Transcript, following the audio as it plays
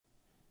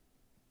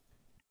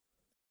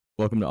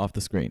Welcome to Off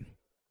the Screen,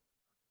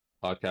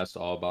 Podcast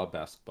all about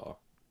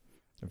basketball.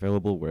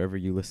 available wherever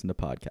you listen to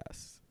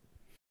podcasts.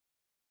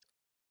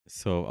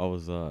 So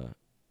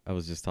I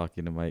was just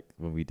talking to Mike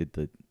when we did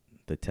the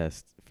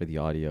test for the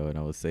audio, and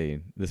I was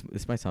saying this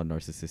might sound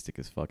narcissistic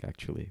as fuck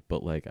actually,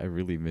 but like I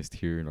really missed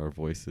hearing our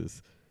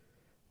voices,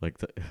 like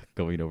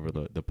going over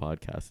the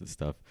podcast and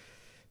stuff.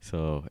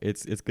 So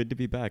it's good to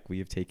be back. We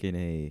have taken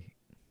a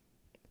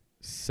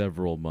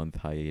several month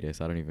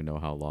hiatus. I don't even know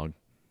how long.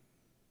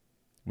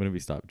 When did we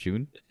stop?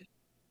 June?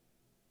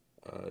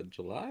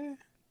 July?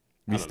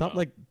 We I don't stopped know.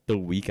 like the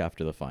week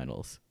after the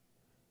finals,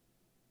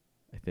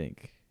 I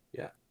think.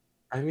 Yeah.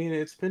 I mean,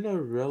 it's been a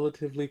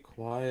relatively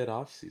quiet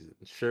offseason.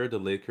 Sure, the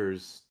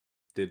Lakers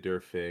did their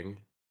thing.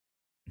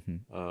 Mhm.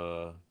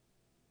 Uh,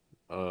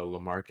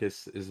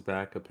 LaMarcus is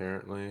back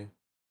apparently. I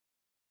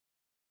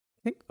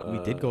think we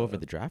did go over Uh,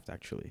 the draft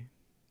actually.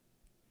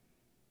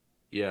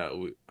 yeah,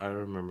 I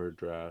remember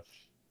draft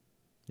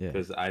Yeah.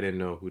 because I didn't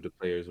know who the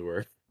players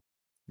were.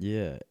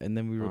 Yeah, and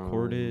then we Um,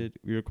 recorded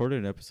we recorded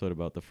an episode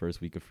about the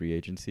first week of free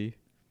agency,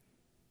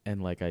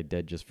 and like I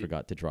dead just y-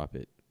 forgot to drop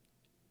it.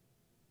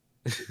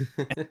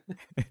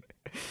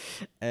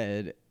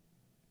 And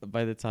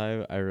by the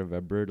time I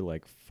remembered,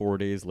 like 4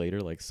 days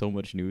later, like so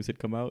much news had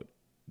come out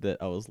that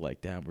I was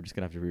like, "Damn, we're just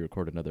gonna have to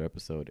re-record another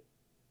episode,"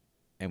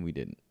 and we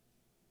didn't.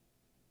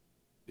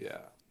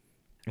 yeah.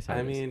 That's how I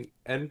it is. mean,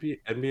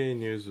 NBA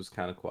news was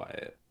kind of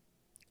quiet.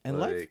 And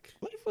life Like,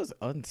 life was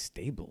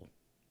unstable.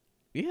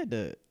 We had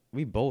to.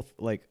 We both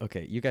like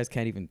okay. You guys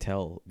can't even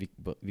tell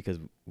but because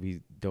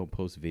we don't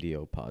post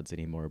video pods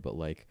anymore. But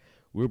like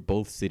we're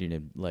both sitting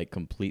in like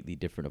completely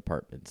different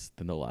apartments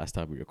than the last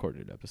time we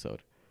recorded an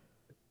episode.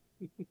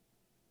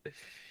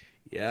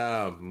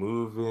 yeah,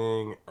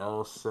 moving,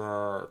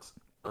 LSAT,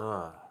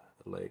 uh,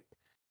 like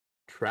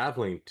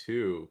traveling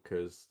too,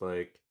 because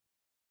like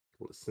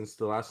since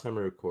the last time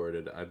I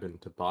recorded, I've been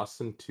to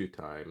Boston 2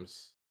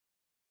 times,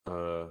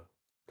 uh,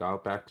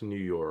 got back to New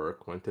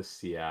York, went to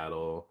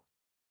Seattle,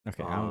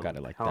 Okay, I don't got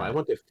it like hell, that.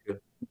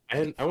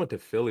 I went to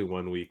Philly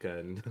one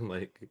weekend,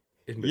 like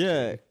in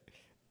Yeah, between.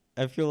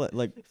 I feel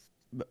like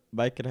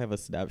Mike could have a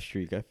snap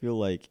streak. I feel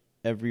like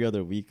every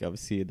other week I'm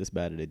seeing this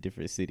man in a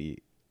different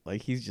city.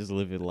 Like he's just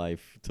living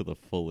life to the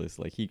fullest.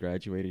 Like he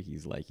graduated,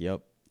 he's like,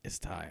 "Yep, it's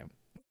time."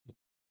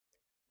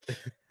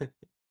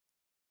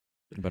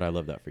 But I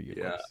love that for you,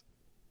 Yeah,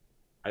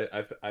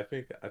 Marks. I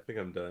think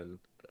I'm done.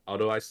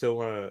 Although I still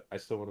wanna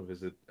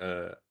visit.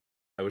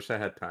 I wish I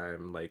had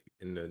time like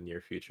in the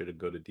near future to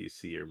go to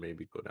DC or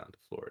maybe go down to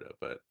Florida,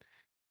 but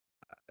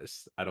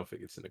I don't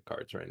think it's in the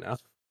cards right now.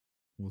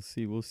 We'll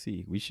see. We'll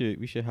see. We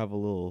should have a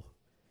little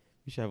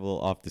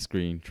off the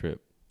screen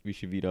trip. We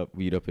should meet up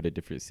in a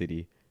different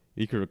city.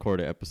 We could record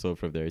an episode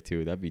from there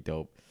too. That'd be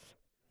dope.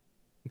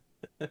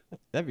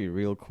 That'd be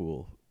real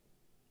cool.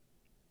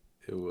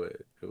 It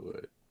would. It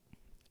would.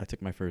 I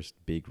took my first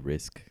big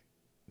risk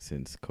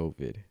since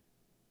COVID,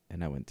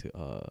 and I went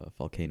to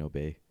Volcano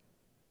Bay.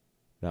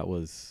 That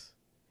was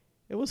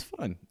it was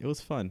fun. It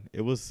was fun.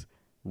 It was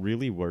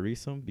really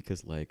worrisome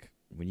because like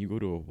when you go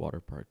to a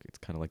water park, it's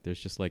kind of like there's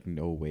just like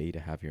no way to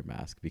have your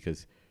mask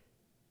because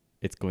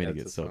it's going to That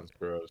get just soaked. sounds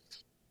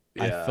gross.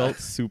 I Yeah. felt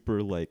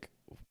super like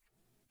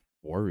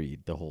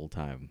worried the whole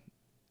time.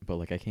 But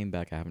like I came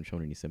back, I haven't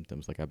shown any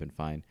symptoms. Like I've been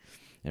fine,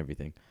 and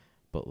everything.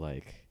 But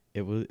like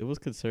it was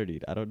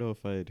concerning. I don't know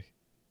if I'd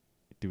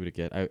do it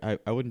again.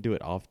 I wouldn't do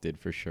it often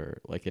for sure.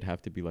 Like it'd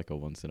have to be like a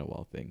once in a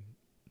while thing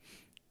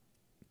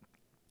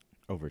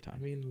over I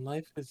time. mean,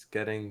 life is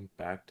getting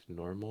back to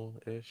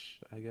normal-ish,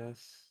 I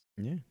guess.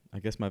 Yeah, I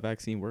guess my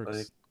vaccine Like,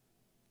 works.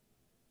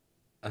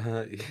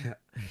 yeah.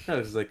 No,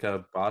 it's like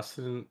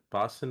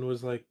Boston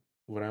was like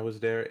when I was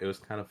there, it was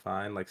kind of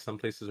fine. Like some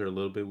places are a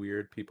little bit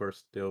weird. People are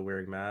still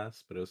wearing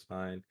masks, but it was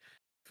fine.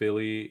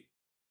 Philly,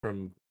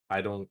 from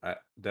I don't I,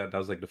 that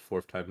was like the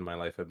fourth time in my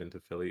life I've been to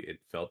Philly. It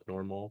felt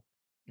normal.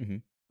 Hmm.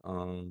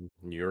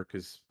 New York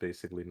is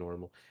basically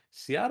normal.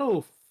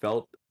 Seattle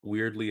felt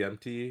weirdly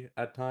empty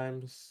at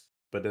times,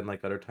 but then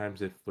like other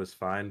times it was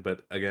fine.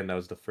 But again, that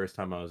was the first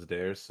time I was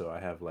there, so I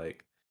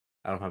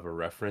don't have a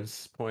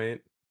reference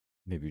point.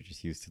 Maybe you're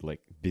just used to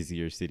like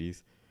busier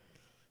cities.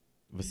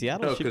 But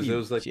Seattle No, should because it be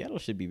was like Seattle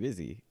should be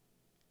busy.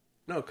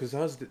 no, because I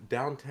was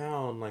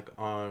downtown like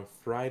on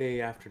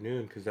Friday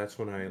afternoon, because that's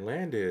when I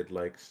landed.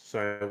 Like,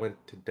 so I went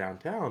to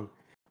downtown,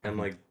 and Hmm.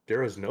 like there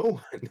was no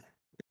one.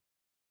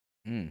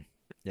 Mm.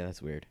 Yeah,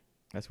 that's weird.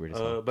 That's weird as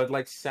hell. But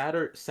like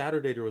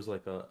Saturday there was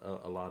like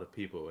a lot of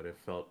people, and it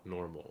felt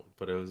normal.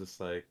 But it was just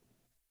like.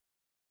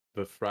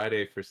 But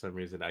Friday, for some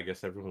reason, I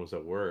guess everyone was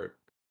at work.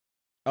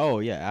 Oh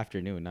yeah,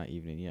 afternoon, not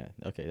evening. Yeah,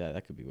 okay,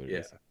 that could be what it Yeah.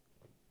 is. Uh,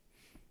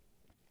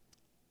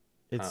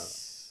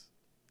 It's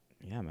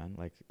yeah, man.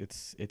 Like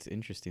it's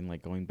interesting,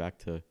 like going back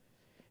to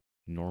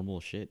normal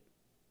shit,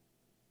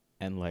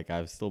 and like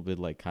I've still been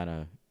like kind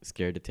of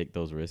scared to take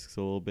those risks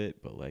a little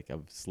bit, but like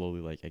I'm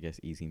slowly like I guess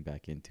easing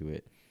back into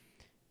it.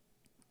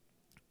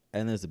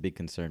 And there's a big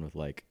concern with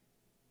like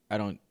I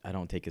don't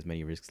take as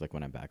many risks like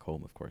when I'm back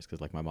home, of course, because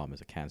like my mom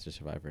is a cancer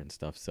survivor and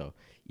stuff. So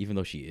even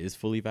though she is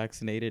fully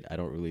vaccinated, I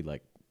don't really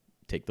like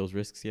take those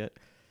risks yet.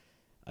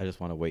 I just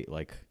want to wait.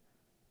 Like,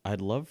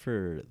 I'd love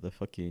for the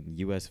fucking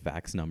U.S.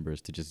 vax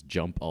numbers to just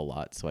jump a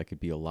lot, so I could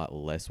be a lot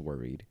less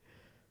worried.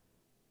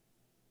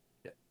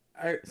 Yeah.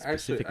 I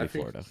Specifically think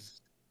Florida.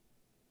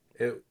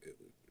 it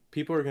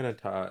people are gonna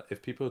talk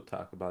if people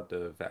talk about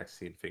the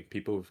vaccine thing,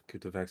 people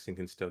with the vaccine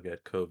can still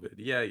get COVID.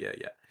 Yeah, yeah,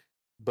 yeah.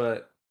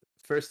 But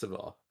first of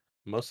all,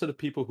 most of the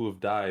people who have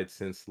died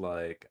since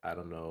like I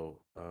don't know,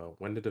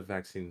 when did the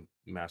vaccine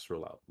mass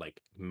roll out?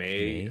 Like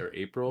May May, or I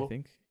April?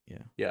 think.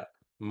 Yeah. Yeah,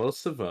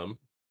 most of them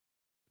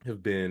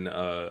have been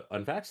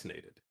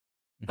unvaccinated.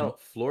 Hmm. Hell,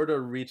 Florida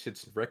reached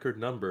its record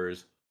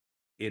numbers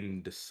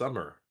in the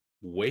summer,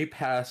 way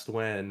past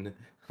when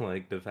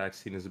like the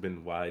vaccine has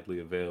been widely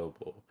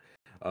available.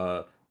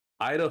 Uh,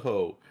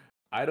 Idaho,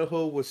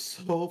 Idaho was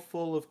so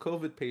full of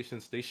COVID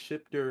patients. They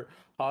shipped their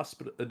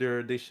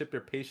they shipped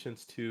their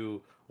patients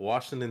to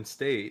Washington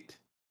State,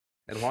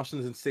 and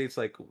Washington State's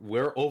like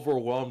we're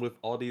overwhelmed with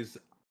all these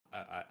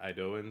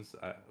Idahoans,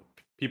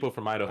 people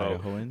from Idaho.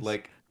 Idahoans.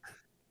 Like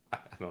I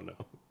don't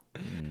know.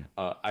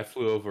 Mm. I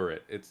flew over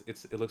it.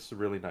 It looks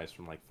really nice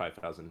from like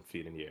 5,000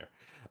 feet in the air.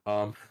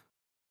 Um,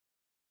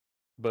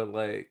 but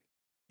like,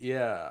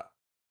 yeah,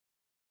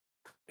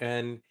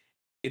 and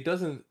it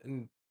doesn't.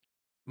 And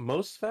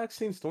most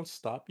vaccines don't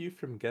stop you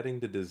from getting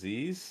the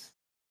disease.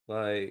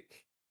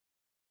 Like,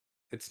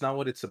 it's not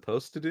what it's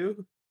supposed to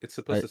do. It's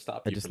supposed I to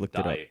stop I you just from looked it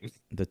up. dying.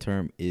 The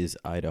term is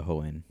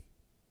Idahoan.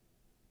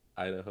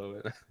 Idaho.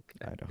 Okay.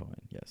 Idahoan.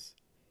 Yes.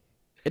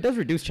 It does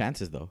reduce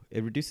chances though.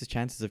 It reduces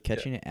chances of Yeah.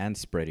 catching it and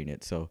spreading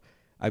it. So,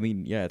 I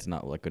mean, yeah, it's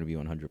not like going to be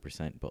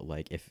 100%, but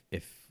like if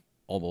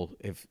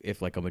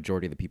like a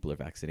majority of the people are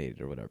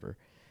vaccinated or whatever,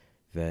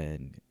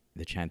 then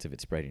the chance of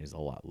it spreading is a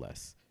lot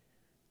less.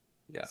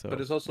 Yeah. But So,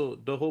 it's also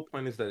the whole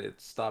point is that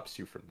it stops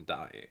you from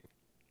dying,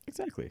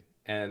 exactly.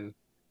 and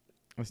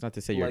It's not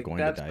to say you're like going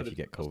to that's die what if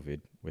you it's get supposed to.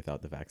 COVID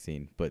without the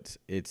vaccine, but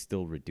it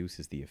still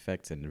reduces the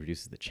effects and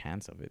reduces the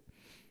chance of it.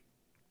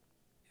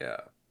 Yeah.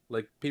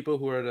 Like people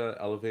who are at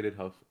a elevated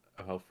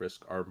health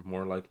risk are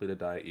more likely to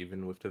die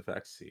even with the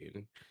vaccine.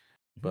 Hmm.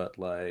 But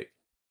like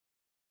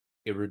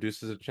it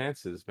reduces the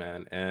chances,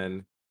 man.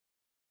 And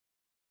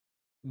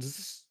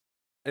this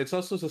it's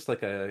also just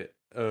like a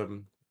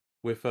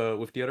with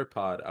the other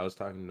pod I was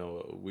talking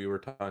Noah, we were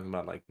talking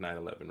about like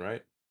 9/11,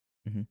 right?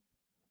 Hmm.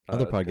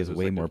 Other podcast Because is it was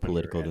way like the more 20th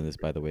political than this,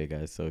 by anniversary. the way,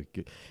 guys. So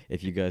Yeah.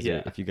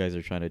 if you guys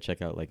are trying to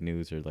check out like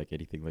news or like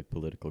anything like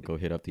political, go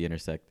hit up the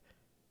Intersect.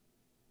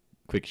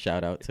 Quick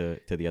shout out to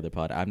the other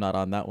pod. I'm not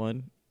on that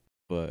one,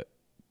 but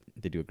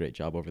they do a great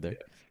job over there. Yeah.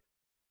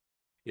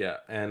 Yeah,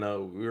 and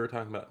we were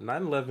talking about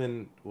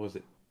 9/11. Was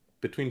it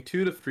between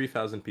 2 to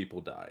 3,000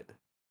 people died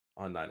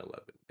on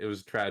 9/11. It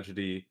was a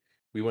tragedy.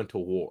 We went to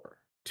war.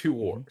 Two Hmm.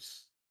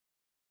 wars.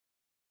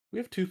 We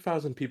have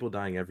 2,000 people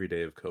dying every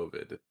day of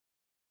COVID.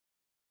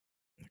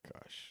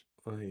 Gosh,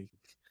 Like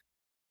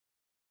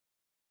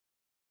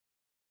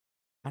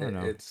I don't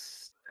know.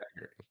 it's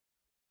staggering.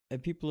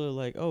 And people are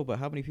like, "Oh, but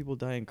how many people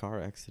die in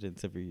car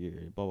accidents every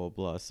year?" Blah blah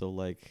blah. So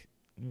like,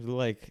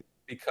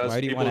 Because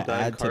why do you want people to die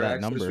in add to car that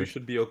accidents, we number?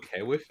 should be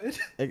okay with it.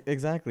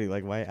 Exactly.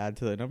 Like, why add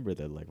to the number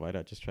then? Like, why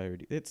not just try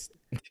reduce?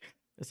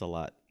 It's a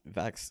lot.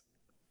 Vax.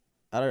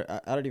 I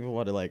don't even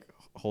want to like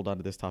hold on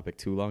to this topic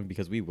too long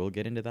because we will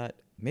get into that.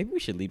 Maybe we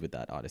should lead with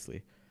that,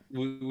 honestly.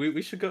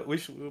 We should go. We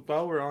should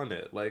while we're on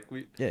it. Like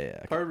we Yeah. Yeah.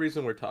 Okay. part of the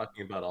reason we're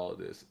talking about all of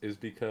this is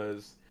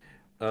because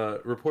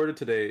reported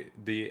today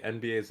the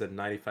NBA is at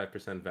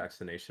 95%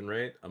 vaccination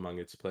rate among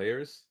its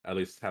players, at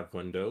least have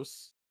one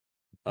dose.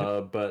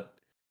 Yep. But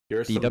there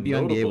are The some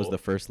WNBA was the notable,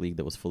 first league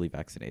that was fully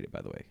vaccinated,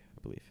 by the way.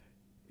 I believe.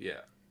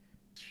 yeah.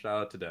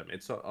 Shout out to them.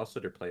 It's also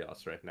their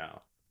playoffs right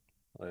now.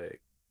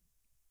 Like,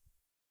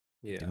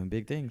 yeah, Doing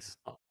big things.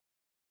 uh,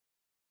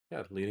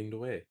 yeah, leading the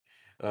way.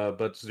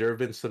 But there have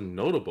been some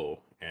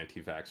notable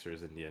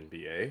anti-vaxxers in the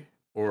NBA,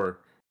 or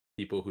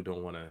people who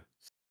don't want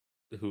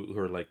to, who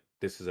are like,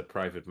 this is a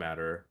private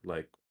matter.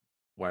 Like,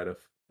 why the,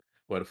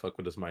 why the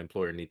fuck does my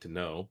employer need to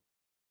know?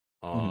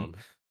 Hmm. Um,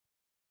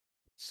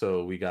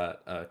 so we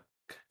got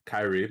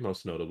Kyrie,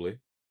 most notably,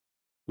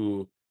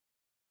 who,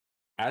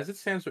 as it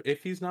stands,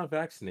 if he's not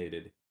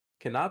vaccinated,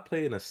 cannot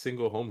play in a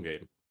single home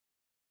game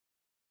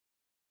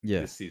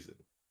Yeah. this season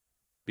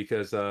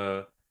because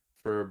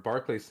for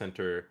Barclays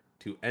Center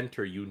to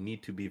enter, you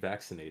need to be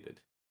vaccinated,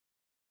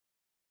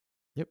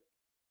 Yep.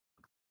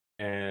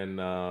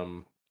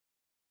 and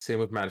same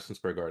with Madison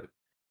Square Garden.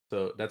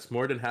 So that's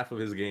more than half of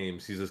his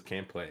games. He just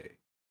can't play.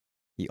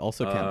 He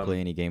also can't play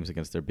Um, any games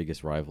against their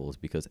biggest rivals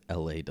because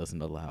LA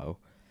doesn't allow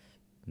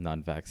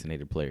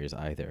non-vaccinated players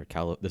either.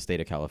 The state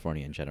of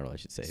California in general, I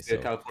should say. State of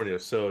So California.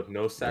 So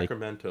no they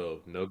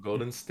Sacramento, no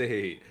Golden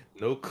State,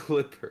 no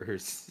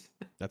Clippers.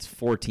 that's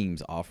four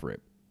teams off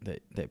rip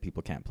that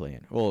people can't play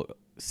in. Well,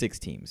 six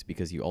teams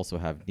because you also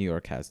have New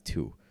York has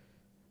two.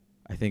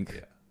 I think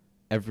Yeah.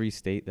 every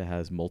state that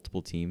has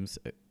multiple teams.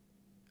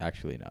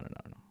 Actually, no.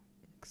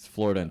 It's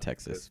Florida No, and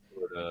Texas.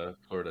 because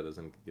Florida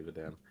doesn't give a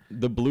damn.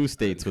 The blue And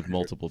states with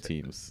multiple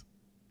teams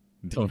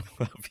don't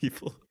allow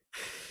people.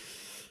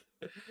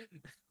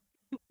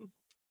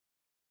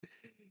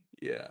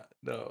 Yeah,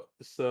 no.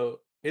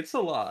 So it's a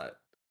lot.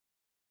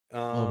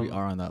 Well, we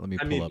are on that. Let me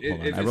I pull mean, up.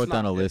 Hold on. if I it's wrote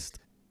down not, a if, list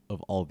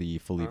of all the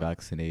fully huh?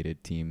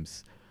 vaccinated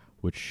teams,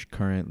 which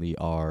currently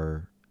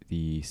are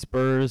the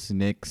Spurs,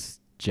 Knicks,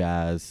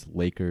 Jazz,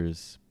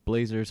 Lakers,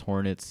 Blazers,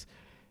 Hornets,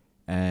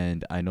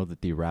 and I know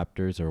that the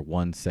Raptors are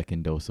one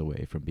second dose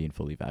away from being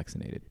fully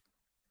vaccinated.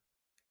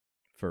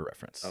 For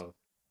reference. Oh,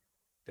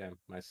 damn,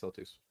 my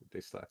Celtics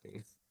they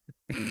slacking.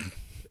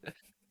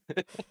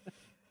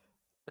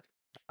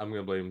 I'm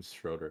gonna blame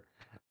Schroeder.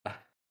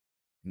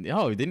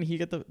 No, didn't he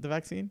get the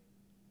vaccine?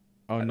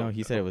 Oh I no, don't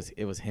he said know,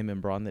 it was him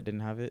and Braun that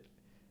didn't have it.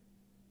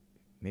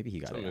 Maybe he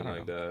got it. I something don't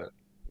like know. that.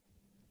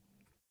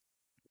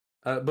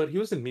 But he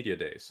was in media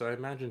day, so I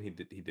imagine he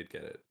did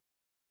get it.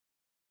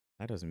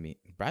 That doesn't mean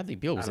Bradley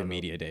Beal I was in don't know.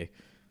 media day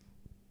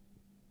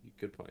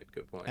Good point.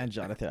 Good point. and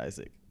Jonathan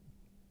Isaac.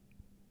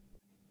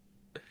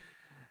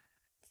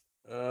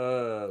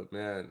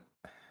 Man,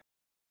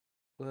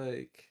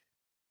 like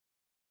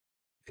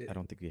I it,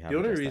 don't think we the have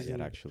only addressed that yet.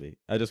 reason. Actually,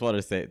 I just wanted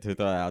to say to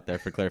throw that out there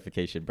for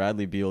clarification.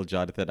 Bradley Beal,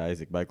 Jonathan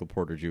Isaac, Michael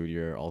Porter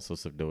Jr. are also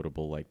some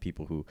notable like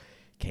people who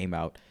came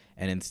out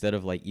and instead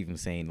of like even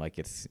saying like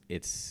it's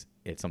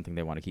something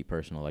they want to keep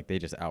personal, like they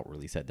just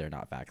outwardly said they're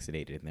not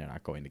vaccinated and they're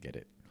not going to get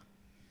it.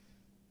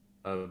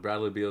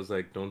 Bradley Beal's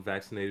like, don't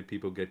vaccinated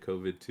people get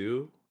COVID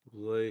too?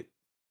 Like,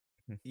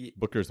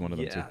 Booker's one of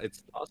them too. yeah,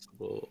 it's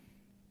possible.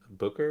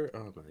 Booker?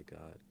 Oh my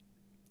God.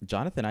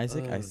 Jonathan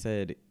Isaac, I Uh,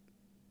 said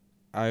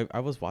I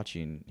was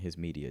watching his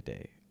media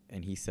day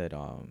and he said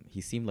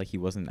he seemed like he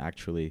wasn't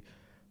actually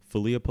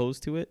fully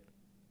opposed to it,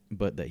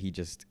 but that he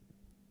just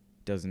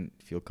doesn't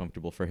feel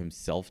comfortable for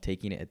himself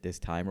taking it at this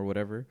time or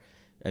whatever.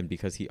 And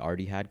because he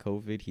already had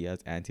COVID, he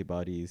has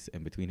antibodies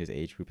and between his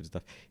age group and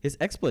stuff. His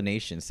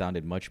explanation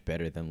sounded much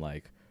better than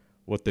like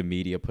what the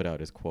media put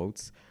out as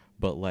quotes.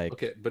 But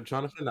okay, like, but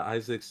Jonathan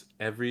Isaac's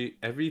every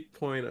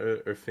point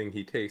or thing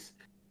he takes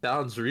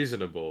sounds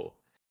reasonable,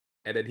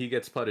 and then he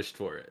gets punished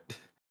for it.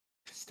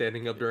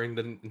 Standing up during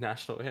the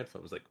national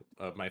anthem was like,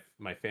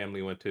 my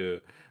family went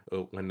in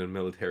the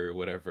military or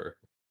whatever,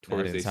 that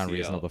towards didn't sound ACL.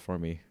 reasonable for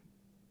me.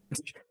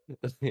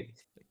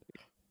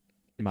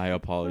 My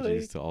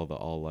apologies Like, to all the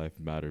all life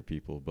matter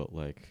people, but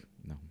like,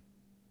 no.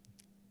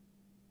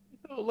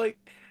 like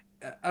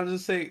I was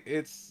just saying,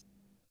 it's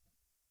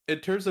in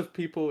terms of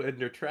people and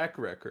their track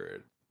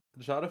record,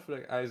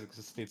 Jonathan Isaac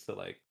just needs to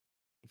like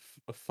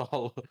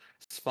follow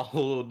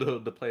follow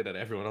the play that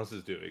everyone else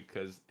is doing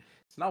because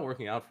it's not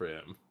working out for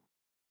him.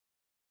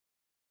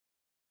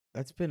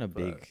 That's been a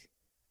But big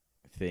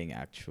thing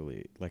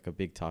actually, like a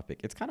big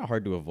topic. It's kind of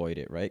hard to avoid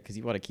it, right? Because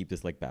you want to keep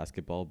this like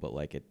basketball, but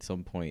like at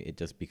some point it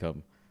just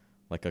become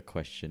like a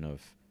question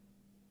of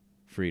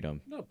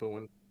freedom. no,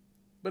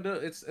 but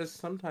it's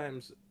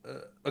sometimes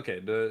okay.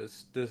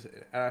 This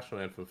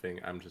national anthem thing,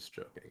 I'm just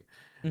joking.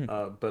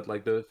 Mhm. But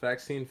like the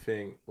vaccine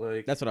thing,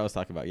 like That's what I was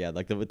talking about. Yeah,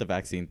 like with the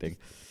vaccine thing.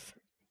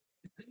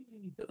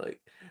 like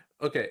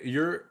okay,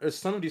 you're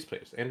some of these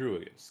players, Andrew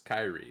Wiggins,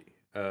 Kyrie,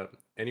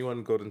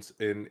 anyone go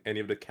in any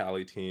of the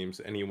Cali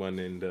teams, anyone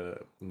in the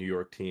New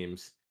York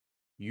teams,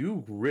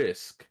 you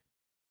risk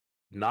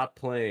not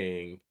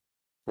playing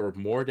for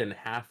more than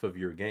half of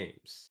your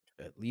games.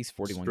 At least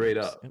 41 Straight games.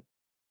 up. Yep.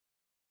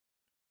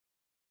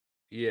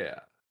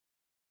 Yeah.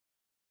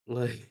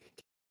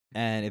 Like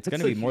And it's going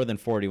that's to a be more than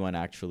 41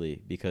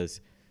 actually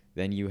because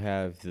then you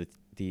have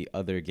the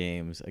other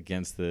games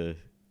against the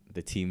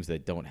teams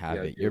that don't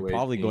have yeah, it. the You're away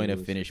probably going to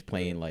teams. finish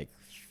playing like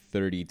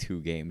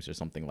 32 games or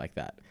something like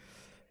that.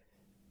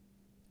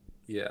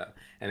 Yeah.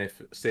 And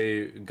if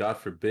say God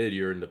forbid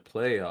you're in the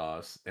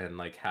playoffs and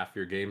like half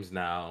your games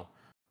now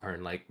are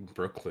in like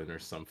Brooklyn or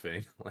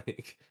something,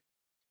 like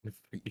what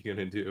are you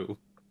gonna do?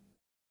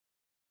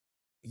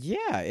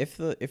 Yeah, if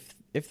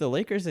the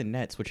Lakers and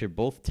Nets, which are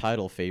both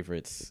title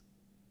favorites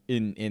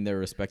in their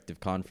respective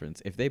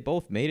conference, if they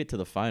both made it to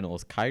the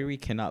finals, Kyrie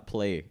cannot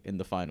play in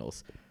the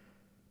finals.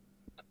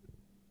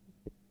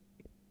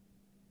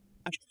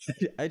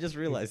 I just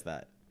realized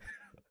that.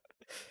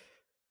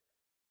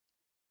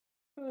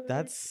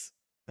 That's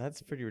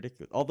that's pretty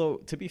ridiculous. Although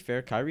to be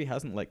fair, Kyrie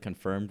hasn't like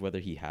confirmed whether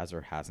he has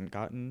or hasn't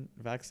gotten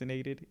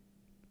vaccinated.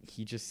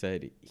 He just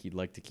said he'd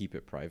like to keep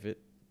it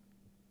private.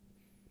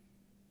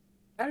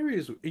 Kyrie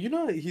is,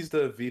 he's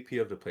the VP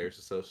of the Players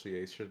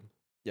Association,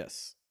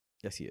 Yes.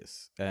 Yes, he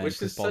is. And which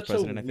Chris is Paul's such a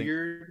president, I think,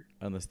 weird.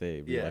 unless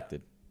they Yeah,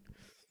 reelected.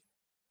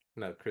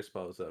 no, Chris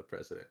Paul is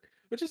president,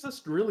 which is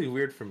just really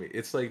weird for me.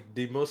 It's like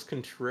the most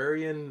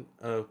contrarian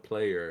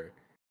player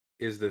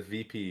is the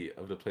VP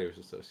of the Players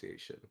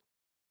Association.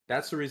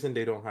 That's the reason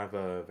they don't have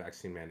a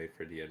vaccine mandate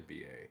for the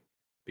NBA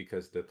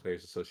because the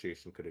Players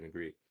Association couldn't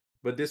agree.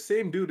 But this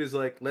same dude is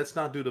like, let's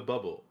not do the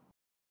bubble.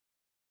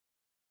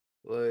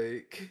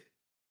 Like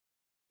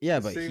Yeah, the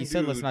but he same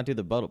said let's dude. not do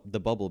the bubble. The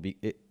bubble.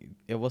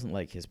 It wasn't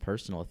like his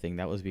personal thing.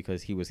 That was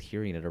because he was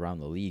hearing it around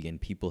the league, and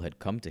people had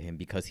come to him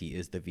because he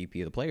is the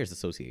VP of the Players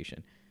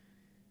Association.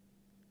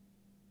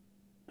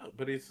 No,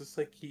 but it's just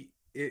like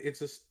it's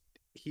just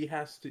he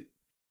has to.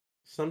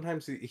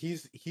 Sometimes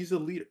he's a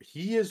leader.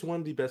 He is one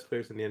of the best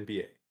players in the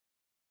NBA.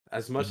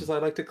 As much Mhm. as I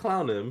like to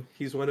clown him,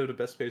 he's one of the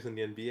best players in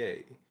the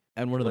NBA.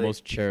 And one of the Like,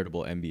 most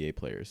charitable NBA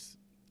players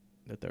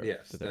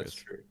yes, that there that's is.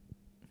 true.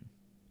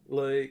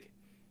 Like,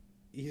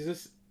 he's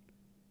just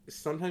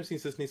sometimes he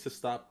just needs to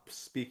stop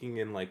speaking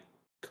in like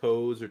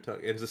codes or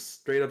tongue and just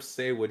straight up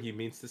say what he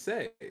means to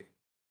say.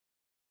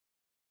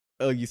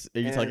 Oh, are you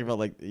talking And about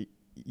like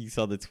you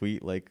saw the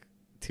tweet like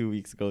 2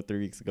 weeks ago, 3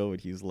 weeks ago, when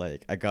he was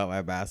like, "I got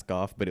my mask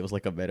off," but it was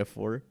like a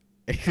metaphor.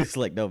 He was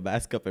like, "No,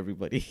 mask up,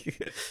 everybody."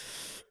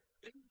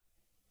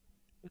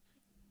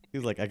 He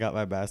was like, "I got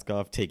my mask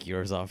off, take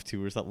yours off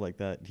too," or something like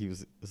that. It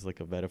was like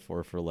a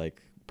metaphor for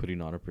like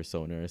putting on a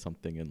persona or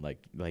something, and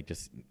like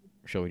just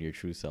showing your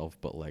true self.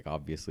 But like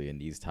obviously in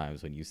these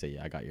times when you say,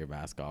 "Yeah, I got your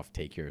mask off,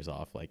 take yours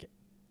off," like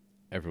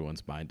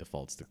everyone's mind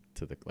defaults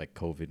to the like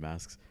COVID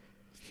masks.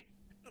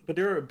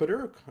 there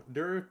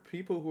are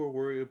people who are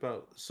worried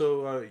about.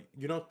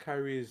 You know,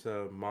 Kyrie's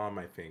mom,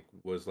 I think,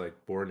 was like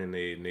born in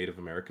a Native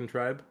American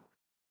tribe,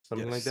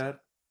 something like Yes.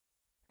 that.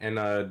 And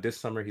this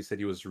summer, he said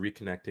he was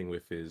reconnecting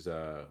with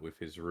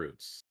his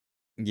roots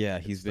Yeah,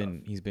 and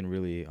stuff. he's been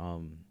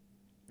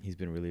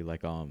really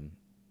like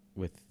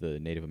with the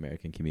Native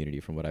American community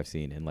from what I've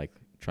seen, and like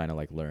trying to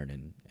like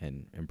learn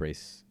and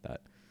embrace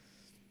that.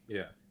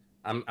 Yeah,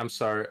 I'm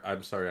sorry.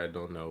 I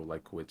don't know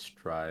like which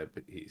tribe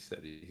he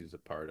said he's a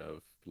part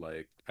of.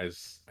 Like I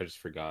just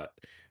forgot.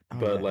 Oh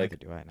But yeah, neither like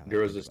do I now that I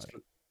there was think a about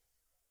it.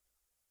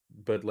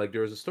 but like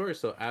there was a story.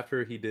 So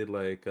after he did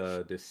like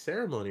this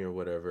ceremony or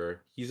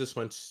whatever,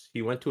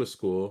 he went to a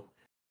school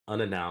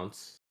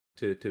unannounced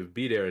to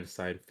be there and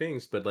sign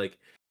things. But like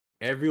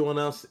everyone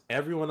else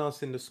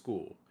in the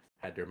school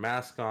had their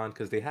mask on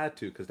because they had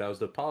to because that was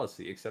the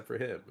policy, except for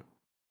him.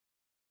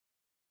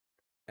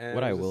 And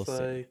What it I was will just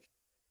say, like,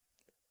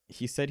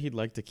 he said he'd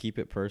like to keep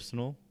it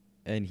personal,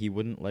 and he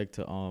wouldn't like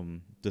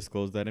to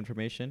disclose that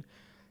information.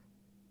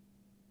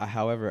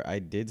 However, I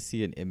did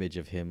see an image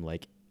of him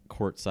like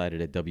courtside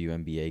at a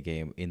WNBA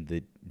game in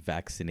the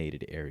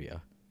vaccinated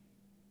area.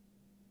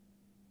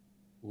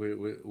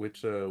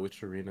 which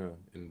arena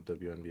in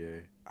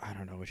WNBA? I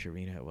don't know which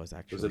arena it was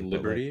Was it actually,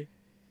 but like Liberty?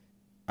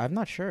 I'm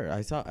not sure.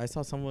 I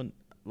saw someone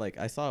like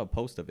I saw a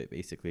post of it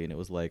basically, and it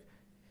was like,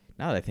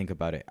 now that I think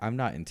about it, I'm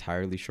not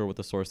entirely sure what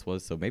the source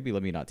was, so maybe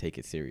let me not take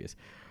it serious.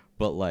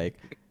 But like,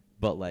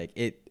 but like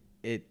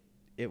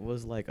it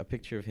was like a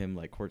picture of him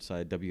like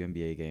courtside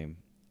WNBA game,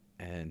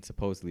 and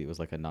supposedly it was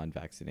like a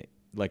non-vaccinate,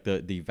 like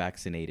the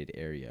vaccinated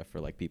area for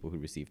like people who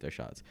received their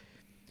shots.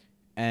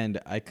 And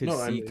I could No,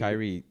 I see mean,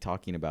 Kyrie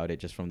talking about it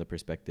just from the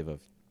perspective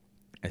of,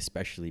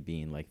 especially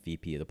being like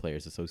VP of the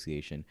Players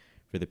Association,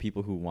 for the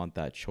people who want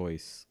that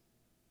choice,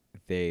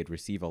 they'd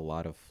receive a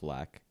lot of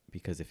flack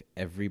because if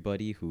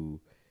everybody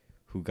who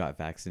got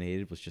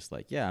vaccinated was just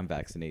like, yeah, I'm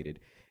vaccinated,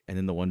 and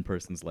then the one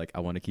person's like, I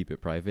want to keep it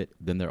private,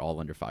 then they're all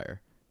under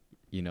fire,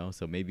 you know?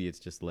 So maybe it's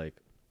just like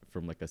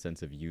from like a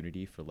sense of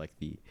unity for like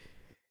the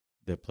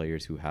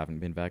players who haven't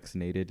been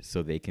vaccinated,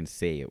 so they can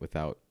say it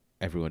without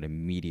everyone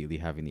immediately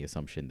having the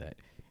assumption that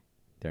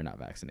they're not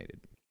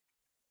vaccinated.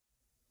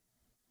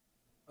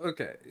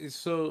 okay.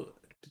 So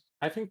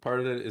I think part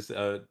of it is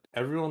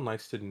everyone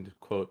likes to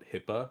quote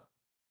HIPAA.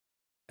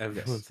 Yes.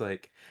 Everyone's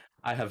like,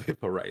 I have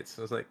HIPAA rights.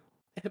 I was like,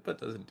 HIPAA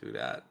doesn't do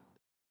that.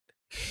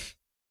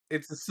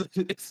 It's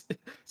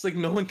like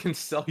no one can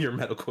sell your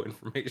medical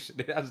information.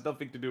 It has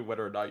nothing to do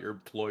whether or not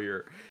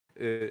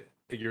uh,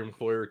 your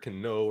employer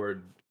can know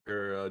or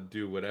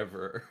do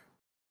whatever.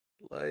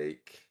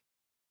 Like,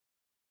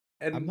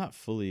 I'm and not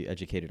fully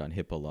educated on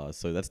HIPAA laws,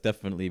 so that's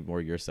definitely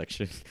more your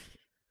section.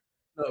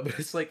 no, but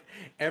it's like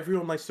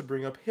everyone likes to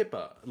bring up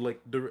HIPAA.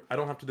 Like, I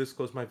don't have to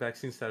disclose my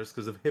vaccine status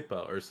because of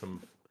HIPAA or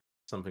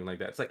something like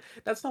that. It's like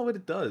that's not what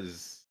it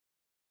does.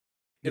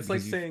 Yeah, It's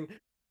like because you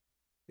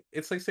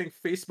saying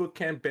Facebook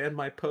can't ban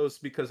my posts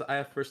because I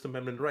have First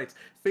Amendment rights.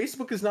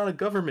 Facebook is not a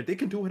government. They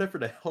can do whatever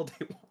the hell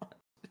they want.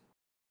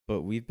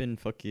 but we've been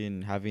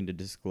fucking having to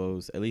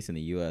disclose, at least in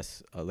the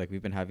U.S., like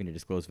we've been having to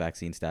disclose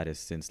vaccine status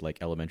since like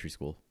elementary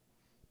school.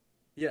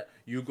 Yeah,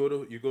 you go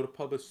to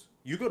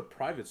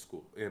private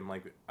school in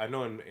like I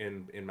know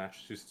in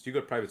Massachusetts you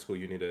go to private school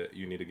you need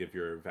to give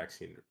your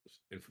vaccine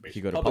If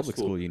you information. go to Public public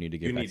school school, you need to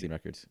give you need vaccine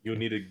records. you Yeah.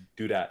 need to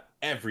do that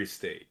every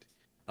state.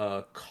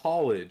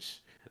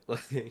 College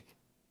like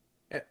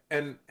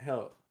and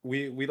hell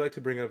we like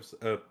to bring up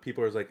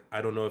people are like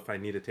I don't know if I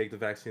need to take the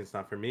vaccine, it's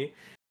not for me.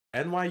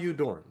 NYU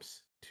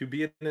dorms. To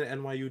be in an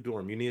NYU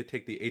dorm, you need to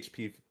take the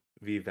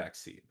HPV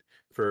vaccine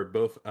for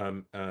both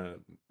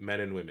men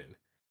and women.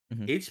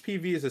 Hmm.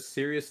 HPV is a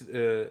serious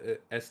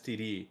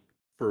STD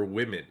for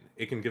women.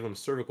 It can give them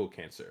cervical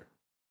cancer.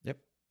 Yep.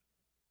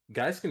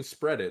 Guys can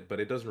spread it, but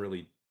it doesn't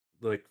really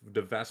like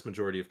the vast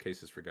majority of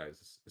cases for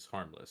guys is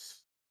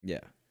harmless.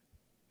 Yeah.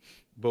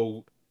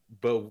 But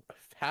but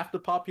half the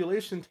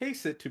population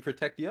takes it to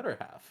protect the other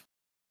half.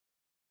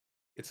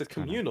 It's a It's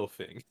kind of communal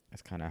thing.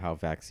 that's kind of how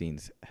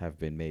vaccines have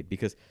been made,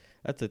 because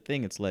that's the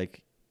thing. It's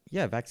like,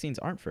 yeah, vaccines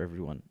aren't for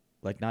everyone.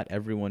 Like not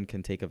everyone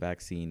can take a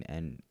vaccine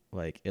and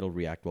like it'll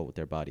react well with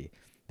their body.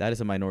 That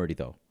is a minority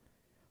though.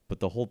 But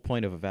the whole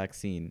point of a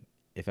vaccine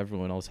if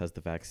everyone else has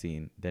the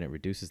vaccine, then it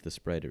reduces the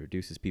spread, it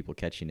reduces people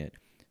catching it.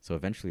 So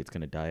eventually it's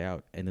going to die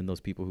out. And then those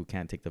people who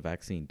can't take the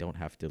vaccine don't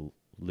have to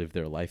live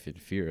their life in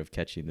fear of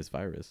catching this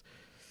virus,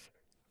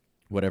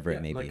 whatever it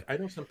Yeah, may like be. I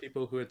know some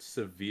people who had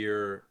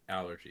severe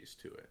allergies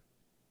to it,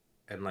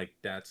 and like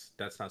that's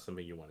not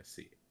something you want to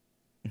see.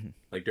 Mhm.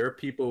 Like there are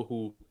people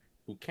who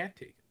can't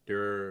take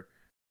it.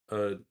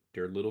 Uh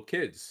they're little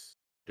kids.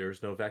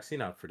 There's no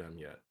vaccine out for them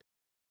yet.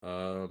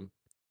 Um,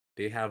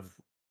 they have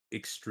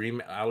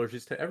extreme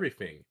allergies to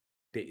everything.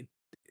 They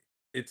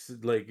it's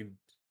like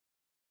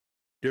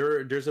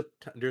there's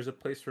a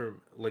place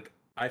for like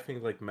I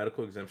think like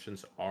medical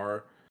exemptions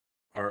are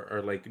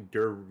like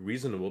they're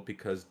reasonable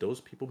because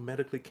those people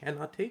medically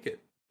cannot take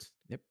it.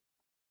 Yep.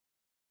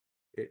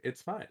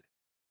 It's fine.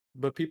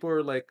 But people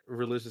are like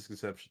religious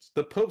exemptions.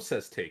 The Pope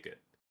says take it.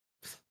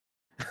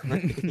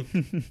 Like,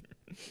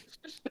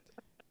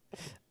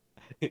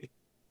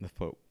 The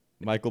Pope.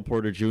 Michael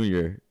Porter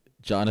Jr.,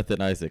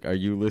 Jonathan Isaac, are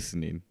you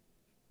listening?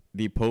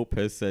 The Pope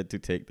has said to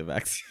take the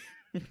vaccine.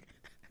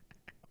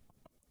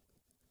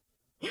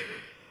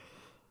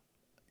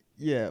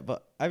 Yeah,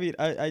 but I mean,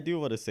 I do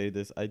want to say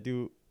this. I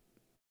do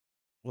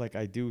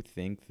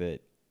think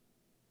that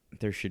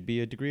there should be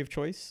a degree of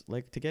choice,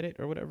 like to get it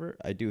or whatever.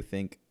 I do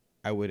think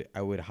I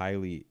would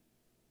highly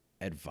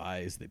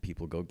advise that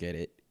people go get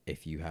it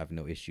if you have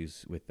no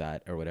issues with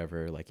that or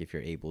whatever. Like if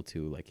you're able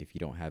to, like if you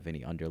don't have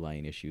any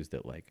underlying issues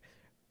that like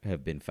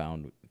have been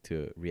found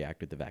to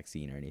react with the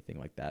vaccine or anything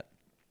like that.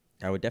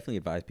 I would definitely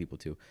advise people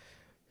to,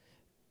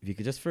 if you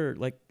could, just for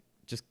like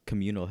just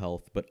communal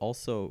health, but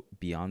also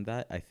beyond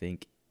that. I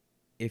think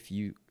if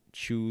you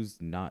choose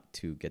not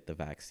to get the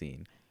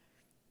vaccine,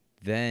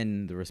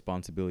 then the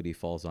responsibility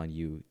falls on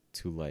you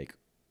to like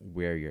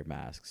wear your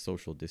mask,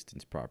 social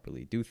distance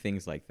properly, do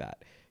things like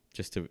that,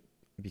 just to,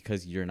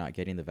 because you're not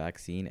getting the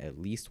vaccine, at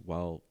least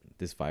while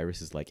this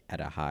virus is like at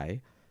a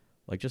high,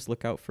 like just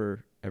look out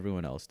for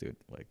everyone else, dude.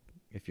 Like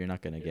if you're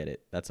not going to yeah. get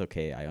it, that's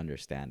okay. I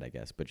understand, I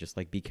guess, but just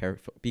like be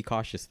careful, be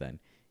cautious then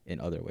in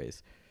other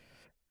ways.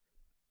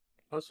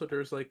 Also,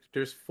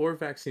 there's four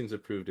vaccines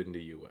approved in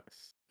the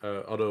U.S.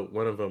 Although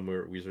one of them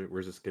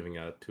we're just giving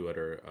out to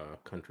other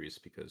countries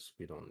because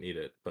we don't need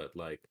it. But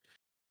like,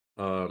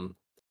 um,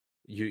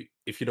 you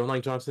if you don't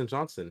like Johnson &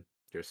 Johnson,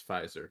 there's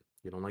Pfizer.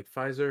 You don't like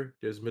Pfizer,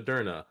 there's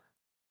Moderna.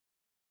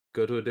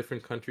 Go to a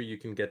different country, you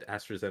can get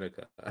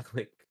AstraZeneca.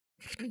 Like,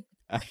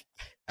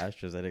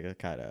 AstraZeneca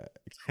kind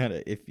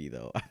of iffy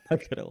though. I'm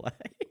not gonna lie.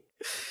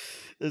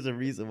 There's a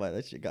reason why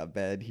that shit got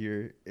banned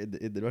here in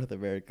the North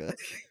America.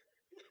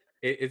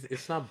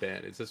 it's not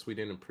bad. It's just we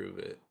didn't approve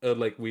it.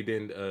 Like we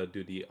didn't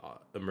do the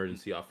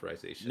emergency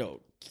authorization. No,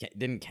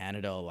 didn't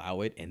Canada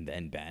allow it and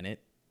then ban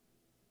it?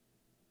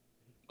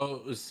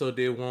 Oh, so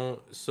they won't.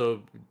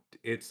 So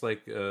it's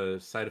like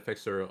side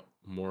effects are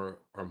more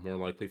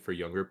likely for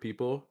younger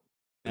people.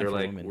 And They're for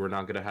like women. we're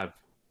not gonna have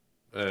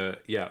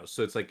yeah.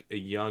 So it's like a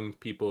young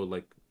people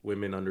like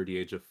women under the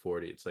age of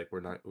 40. It's like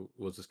we're not.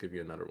 We'll just give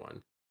you another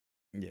one.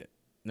 Yeah.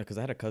 No, because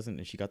I had a cousin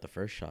and she got the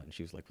first shot and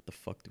she was like, "What the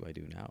fuck do I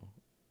do now?"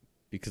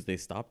 Because they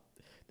stopped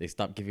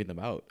giving them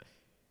out.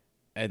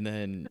 And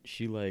then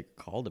she like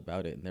called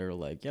about it and they were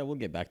like, "Yeah, we'll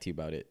get back to you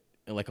about it."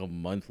 And like a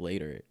month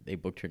later, they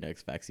booked her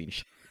next vaccine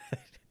shot.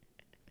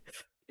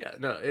 Yeah,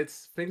 no,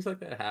 it's things like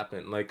that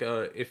happen. Like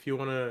if you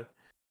wanna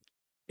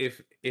if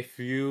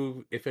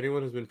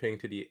anyone has been paying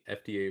to the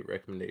FDA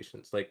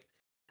recommendations, like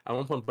at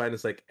one point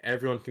Biden's like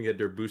everyone can get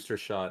their booster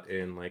shot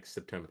in like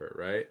September,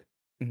 right?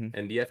 Hmm.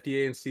 And the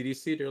FDA and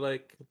CDC, they're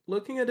like,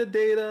 looking at the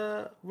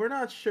data, we're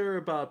not sure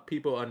about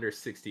people under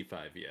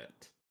 65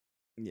 yet.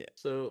 Yeah.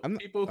 So I'm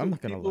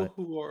not gonna lie. people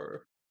who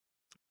are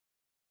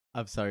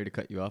I'm sorry to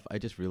cut you off. I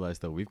just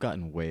realized though we've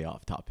gotten way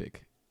off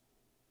topic.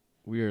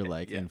 We are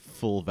like yeah, in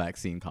full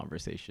vaccine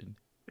conversation.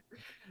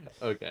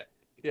 okay.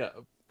 Yeah.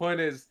 Point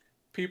is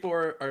people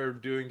are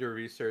doing their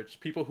research.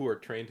 People who are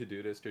trained to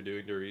do this, they're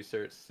doing their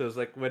research. So it's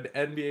like when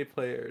NBA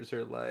players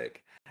are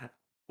like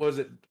was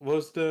it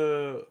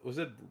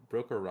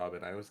Brooke or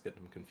Robin? I always get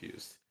them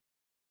confused.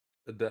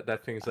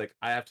 That thing's like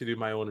I have to do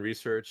my own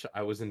research.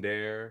 I wasn't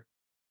there.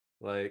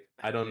 Like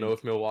I I don't know think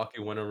if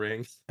Milwaukee won a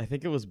ring. I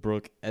think it was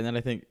Brooke, and then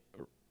I think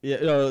yeah,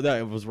 no,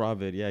 that was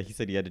Robin. Yeah, he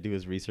said he had to do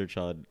his research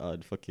on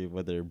fucking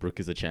whether Brooke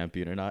is a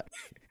champion or not.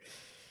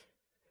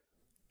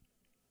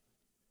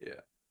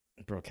 Yeah.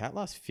 Bro, Cat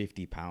lost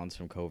 50 pounds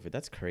from COVID.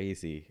 That's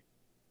crazy.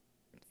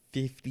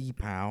 50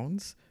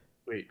 pounds?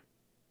 Wait,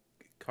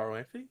 Carl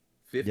Anthony?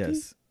 50?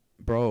 Yes,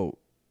 bro.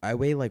 I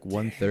weigh like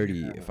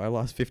 130. If Damn. I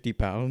lost 50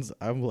 pounds,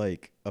 I'm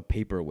like a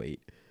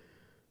paperweight.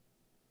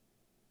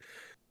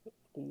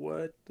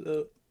 What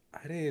the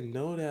I didn't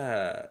know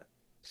that.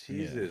 Yeah.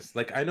 Jesus.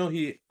 Like I know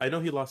he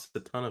lost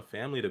a ton of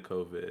family to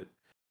COVID,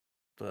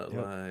 but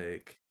Yep.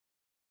 like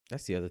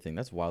That's the other thing.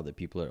 That's wild that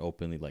people are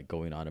openly like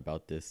going on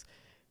about this,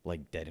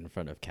 like dead in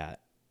front of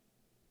Cat.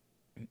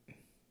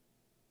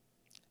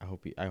 I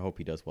hope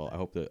he does well. I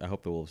hope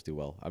the Wolves do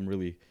well. I'm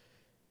really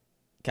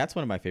Cat's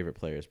one of my favorite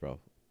players, bro.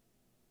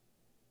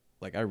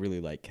 Like I really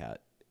like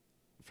Cat.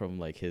 from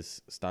like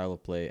his style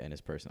of play and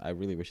his person. I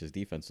really wish his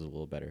defense was a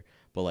little better.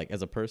 But like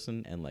as a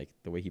person and like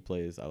the way he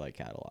plays, I like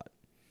Cat a lot.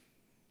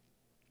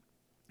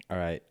 All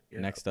right, Yeah,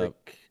 next up.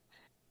 like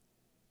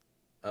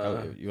Oh,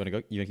 uh you want to go?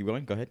 You want to keep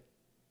going? Go ahead.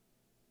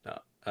 no,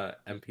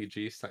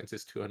 MPG signs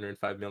his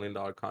 $205 million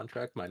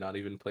contract, might not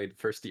even play the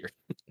first year.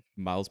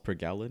 Miles per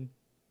gallon.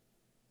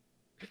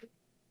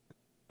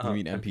 You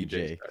mean MPJ,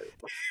 MPJ? sorry.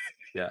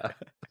 Yeah.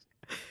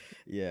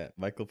 Yeah,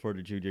 Michael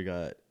Porter Jr.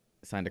 got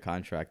signed a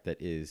contract that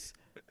is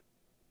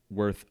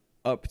worth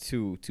up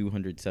to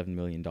 $207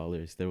 million.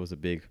 There was a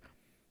big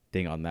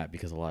thing on that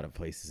because a lot of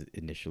places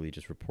initially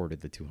just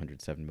reported the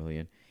 207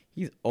 million.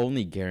 He's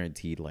only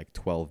guaranteed like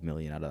 12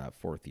 million out of that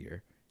fourth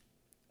year,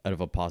 out of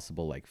a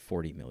possible like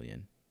 40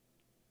 million.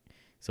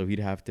 So he'd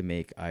have to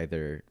make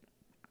either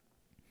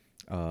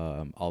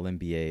All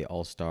NBA,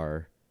 All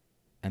Star,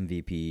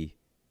 MVP,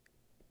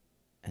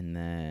 and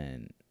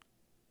then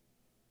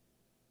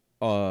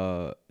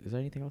is there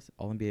anything else?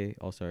 All NBA,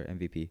 All Star,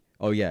 MVP.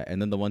 Oh yeah,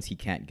 and then the ones he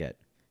can't get,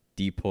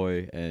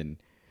 Depoy and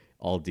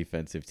All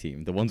Defensive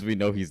Team. The ones we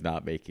know he's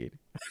not making.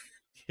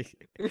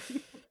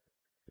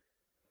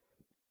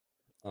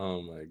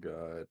 Oh my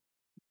god.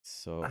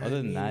 So I other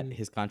than that, mean,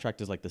 his contract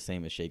is like the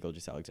same as Shea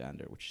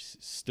Gilgeous-Alexander, which is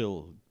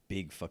still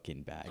big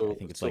fucking bag. I so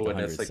think it's so like when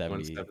that's like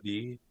 170,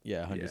 170, yeah, yeah.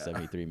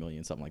 173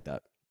 million, something like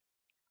that.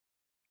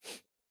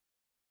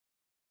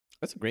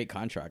 That's a great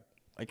contract.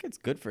 Like it's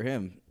good for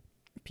him.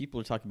 People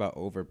are talking about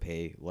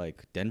overpay.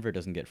 Like Denver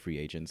doesn't get free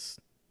agents.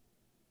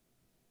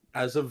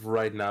 As of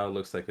right now, it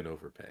looks like an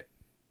overpay.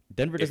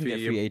 Denver If doesn't get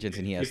he free agents,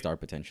 and he has if star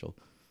potential.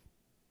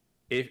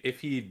 if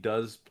he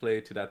does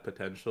play to that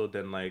potential,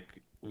 then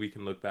like we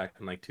can look back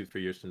in like 2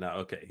 3 years from now.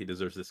 Okay, he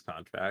deserves this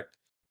contract.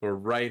 But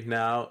right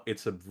now,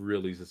 it's a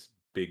really just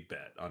big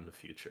bet on the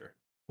future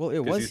Well, it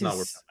because was he's not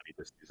worth that his. money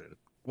this season.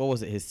 What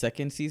was it? His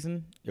second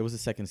season? It was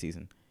his second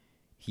season.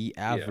 He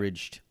Yeah.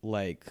 averaged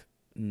like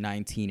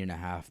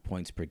 19.5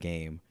 points per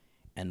game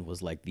and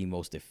was like the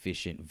most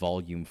efficient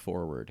volume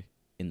forward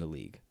in the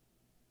league.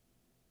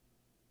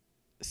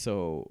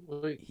 So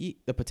Well,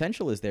 the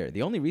potential is there.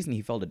 The only reason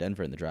he fell to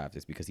Denver in the draft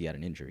is because he had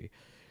an injury.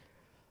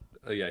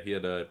 yeah, he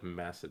had a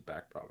massive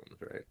back problems,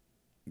 right?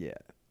 Yeah,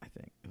 I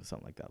think it was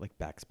something like that, like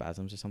back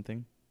spasms or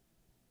something.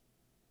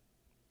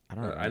 I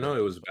don't I remember know what it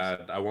it was was.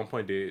 bad. At one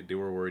point, they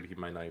were worried he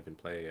might not even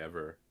play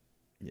ever.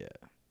 Yeah,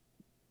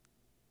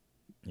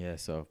 yeah.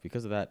 So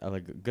because of that, I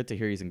like good to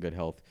hear he's in good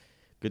health.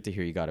 Good to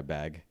hear he got a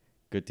bag.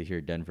 Good to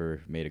hear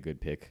Denver made a good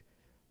pick.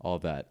 All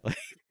that.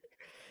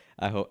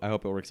 I hope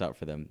it works out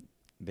for them.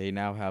 They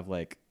now have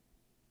like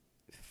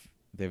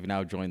they've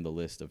now joined the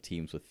list of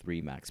teams with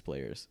 3 max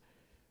players.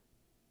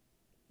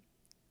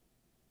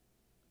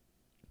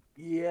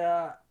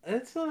 Yeah,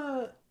 it's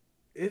a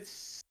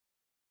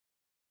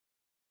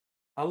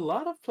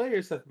lot of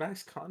players have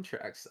max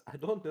contracts. I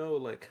don't know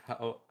like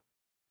how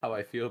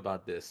I feel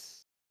about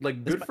this.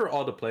 Like This good might, for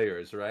all the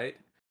players, right?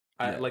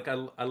 yeah.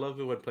 I love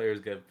it when players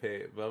get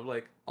paid, but I'm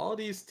like all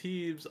these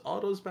teams, all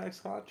those max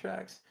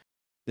contracts.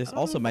 This I don't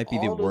also know if might be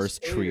the all those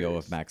worst trio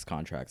of players. max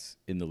contracts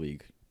in the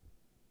league.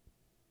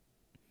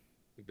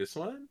 This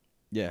one?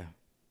 Yeah.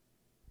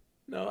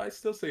 No, I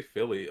still say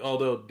Philly,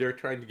 although they're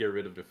trying to get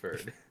rid of the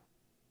third.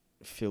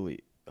 Philly.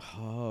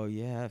 Oh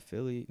yeah,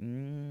 Philly.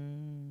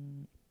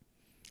 Ben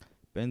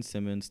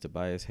Simmons,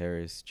 Tobias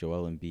Harris,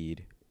 Joel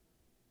Embiid,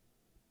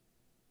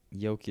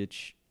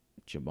 Jokic,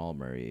 Jamal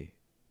Murray,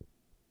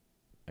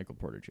 Michael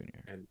Porter Jr.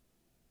 And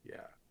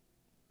yeah,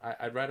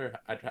 I'd rather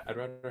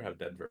have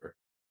Denver.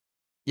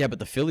 Yeah, but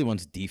the Philly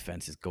one's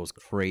defense goes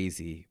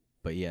crazy.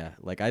 But yeah,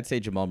 like I'd say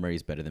Jamal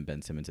Murray's better than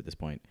Ben Simmons at this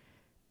point.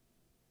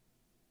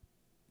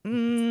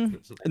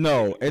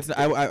 No, it's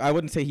I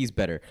wouldn't say he's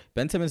better.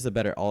 Ben Simmons is a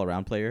better all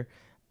around player.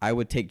 I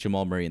would take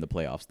Jamal Murray in the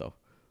playoffs though.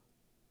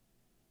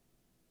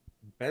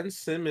 Ben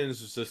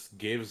Simmons just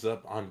gives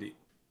up on the.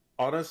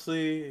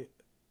 Honestly,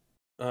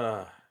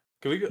 uh,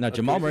 Now can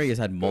Jamal we Murray just has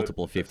had go to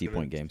multiple Ben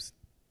 50-point Simmons? games.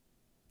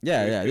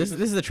 Yeah, yeah. Can we This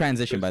just is a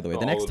transition, by switch the way. to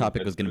The all next of the topic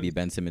Ben was going to be Simmons?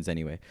 Ben Simmons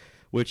anyway.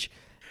 Which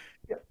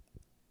Yeah.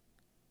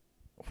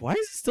 why is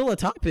it still a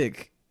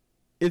topic?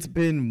 It's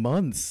been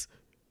months.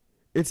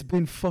 It's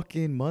been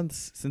fucking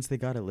months since they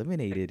got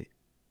eliminated.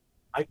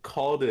 I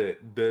called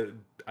it.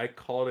 I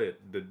called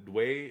it the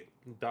way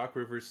Doc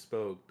Rivers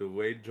spoke, the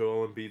way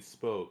Joel Embiid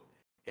spoke.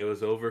 It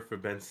was over for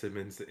Ben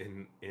Simmons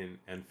in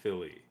and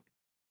Philly.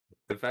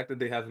 The fact that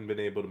they haven't been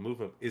able to move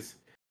him is,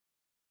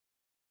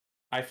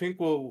 I think,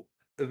 will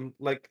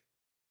like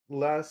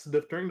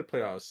during the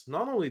playoffs.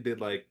 Not only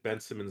did like Ben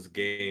Simmons'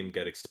 game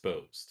get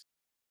exposed,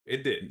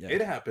 it did. Yeah.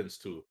 It happens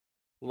to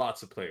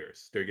lots of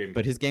players. Their game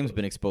But gets his game's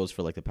been exposed. exposed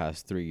for like the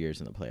past 3 years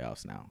in the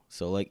playoffs now.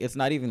 So like it's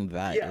not even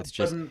that. Yeah, It's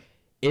just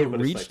it no,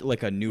 but it's reached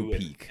like like a new to an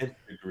peak. nth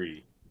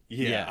degree.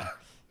 Yeah. Yeah,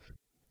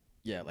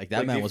 Yeah, like that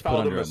like man they was put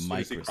fouled him under a as soon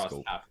as he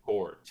crossed microscope. half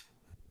court.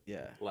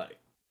 Yeah. Like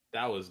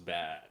that was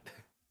bad.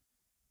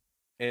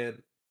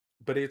 And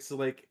but it's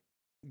like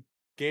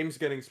games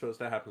getting exposed.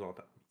 That happens all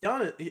the time.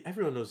 Giannis,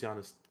 everyone knows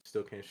Giannis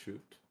still can't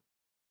shoot.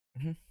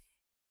 Mhm.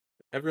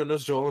 Everyone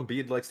knows Joel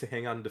Embiid likes to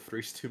hang on to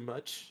threes too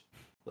much.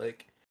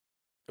 Like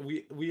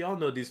we all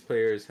know these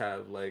players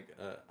have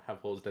have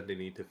holes that they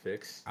need to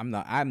fix. I'm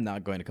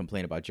not going to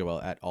complain about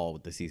Joel at all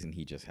with the season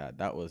he just had.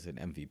 That was an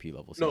MVP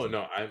level No, season.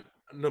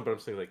 no, but I'm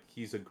saying like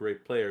he's a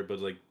great player, but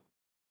like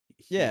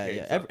he Yeah,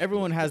 yeah. hangs out too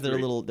Everyone much from has their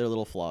three.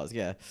 little flaws.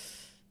 Yeah,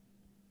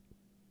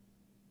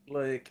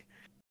 Like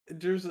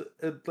there's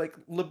like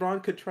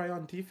LeBron could try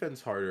on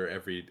defense harder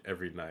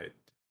every night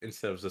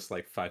instead of just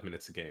like 5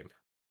 minutes a game.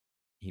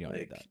 he don't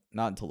need that. Like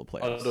Not until the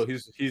although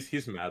playoffs.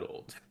 he's mad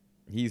old.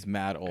 He's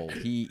mad old.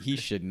 He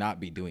should not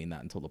be doing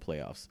that until the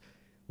playoffs.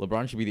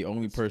 LeBron should be the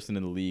only person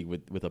in the league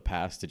with a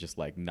pass to just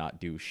like not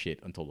do shit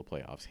until the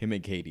playoffs. Him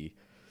and KD.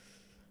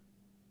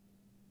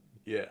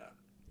 Yeah.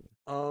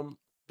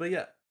 But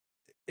yeah,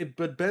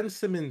 but Ben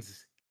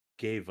Simmons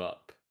gave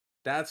up.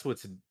 That's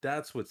what's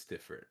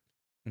different.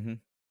 Hmm.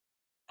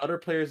 Other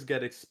players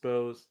get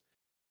exposed.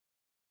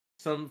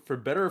 Some for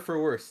better or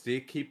for worse, they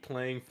keep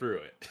playing through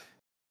it.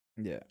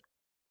 Yeah,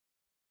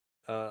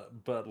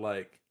 But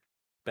like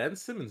Ben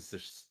Simmons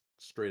just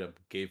straight up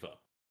gave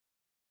up.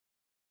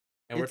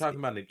 And we're it's talking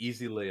about an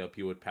easy layup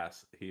he would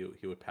pass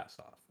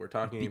off. We're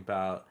talking be,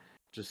 about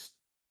just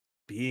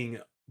being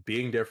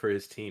being there for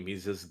his team. He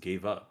just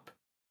gave up.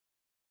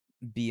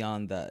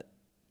 beyond that.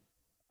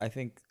 I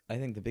think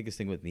the biggest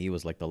thing with me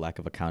was like the lack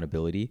of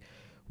accountability,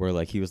 where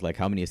like he was like,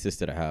 "How many assists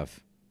did I have?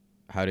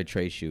 How did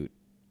Trey shoot?"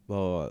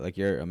 Well, like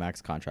you're a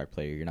max contract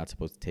player. You're not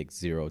supposed to take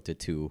 0 to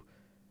 2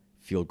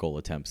 field goal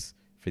attempts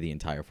for the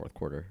entire fourth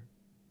quarter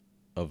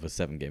of a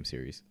 7 game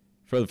series.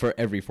 For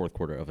every fourth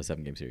quarter of a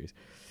 7 game series.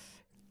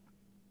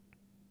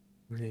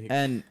 Like,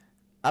 And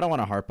I don't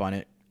want to harp on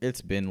it.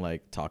 It's been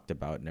like talked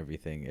about and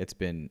everything. It's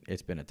been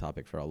a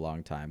topic for a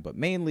long time. But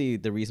mainly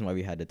the reason why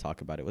we had to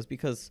talk about it was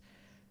because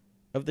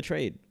of the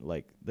trade,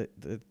 like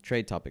the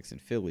trade topics in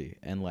Philly,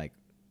 and like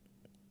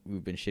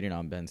we've been shitting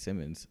on Ben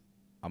Simmons.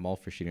 I'm all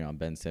for shitting on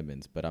Ben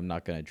Simmons, but I'm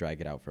not gonna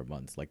drag it out for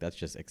months. Like that's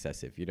just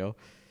excessive, you know.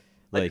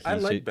 Like I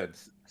he like should Ben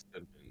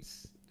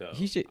Simmons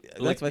he though. should. That's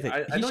Like my thing.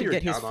 I He know should you're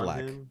get his down on flack.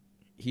 him.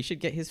 He should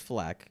get his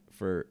flack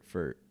for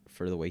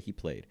the way he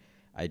played.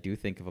 I do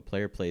think if a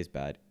player plays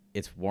bad,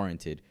 it's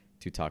warranted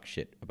to talk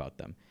shit about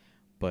them.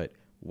 But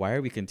why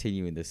are we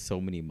continuing this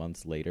so many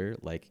months later?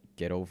 Like,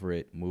 get over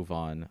it, move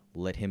on,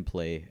 let him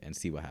play, and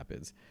see what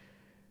happens.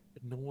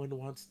 No one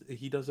wants.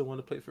 He doesn't want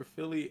to play for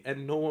Philly,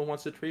 and no one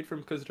wants to trade for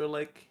him because they're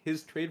like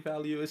his trade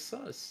value is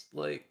sus.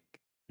 Like,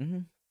 Hmm.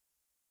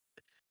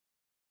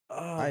 I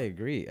ah,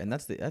 agree, and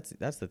that's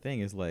the thing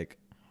is like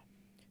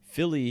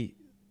Philly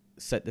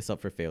set this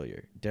up for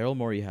failure. Daryl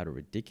Morey had a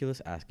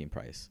ridiculous asking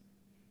price.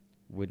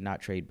 Would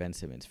not trade Ben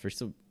Simmons for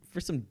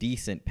some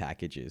decent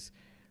packages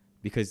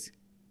because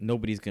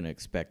nobody's gonna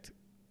expect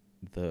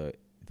the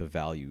the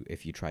value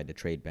if you tried to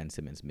trade Ben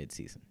Simmons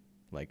midseason,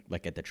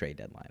 like at the trade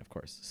deadline, of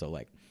course. So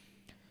like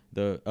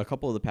the a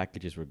couple of the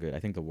packages were good. I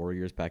think the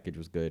Warriors package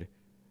was good.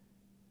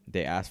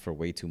 They asked for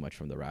way too much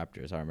from the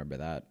Raptors. I remember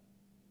that.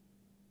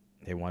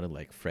 They wanted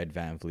like Fred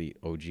VanVleet,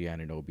 OG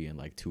Anunoby, and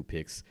like 2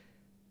 picks,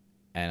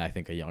 and I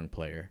think a young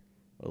player.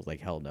 I was like,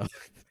 hell no.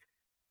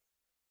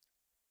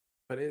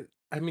 but it.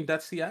 I mean,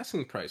 that's the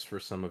asking price for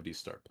some of these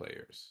star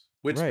players,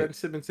 which Right. Ben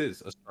Simmons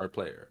is a star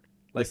player.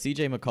 The Like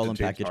CJ the McCollum James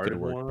package could have Harden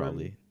worked one.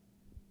 probably.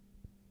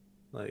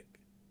 Like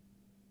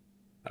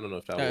I don't know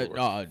if that would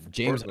work for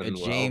James Portland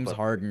well, James but like,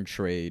 Harden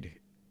trade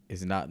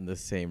is not in the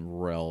same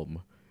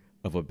realm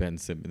of a Ben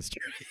Simmons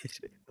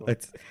trade.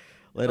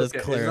 Let us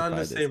okay, it's not in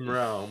the clarify this. same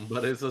realm,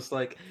 but it's just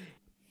like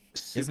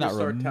It's not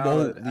superstar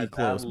talent remotely at that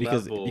close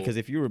because level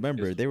if you is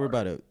remember, they were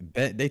hard. about to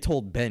Ben. They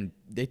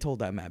told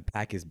that man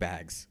pack his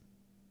bags.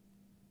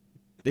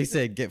 They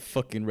said get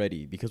fucking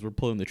ready because we're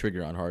pulling the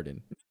trigger on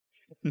Harden,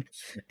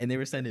 and they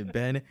were sending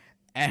Ben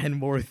and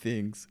more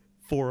things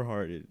for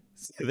Harden.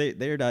 So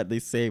they're not the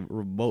same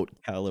remote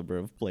caliber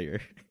of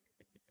player.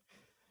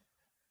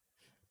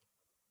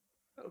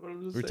 But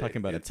I'm just We're saying, talking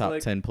about a it's top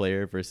like 10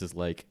 player versus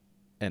like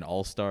an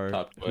all star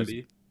top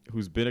 20.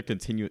 who's been a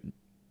continued.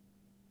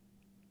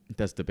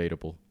 That's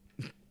debatable.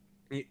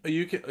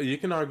 You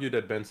can argue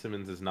that Ben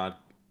Simmons is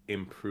not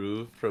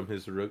improved from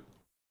his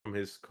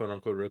quote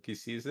unquote rookie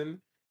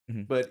season,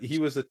 Mhm. but he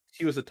was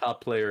a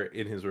top player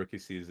in his rookie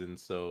season,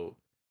 so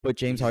Put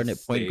he James Harden at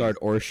just point stays guard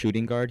or there.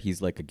 shooting guard,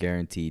 he's like a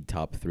guaranteed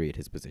top 3 at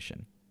his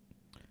position.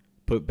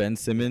 Put Ben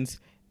Simmons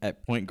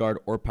at point guard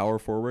or power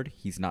forward,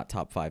 he's not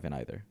top 5 in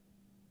either.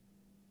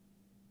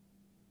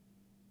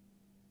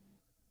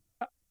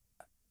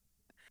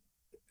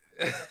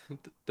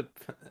 the,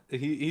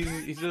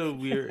 he's a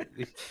weird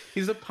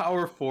he's a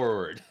power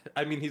forward.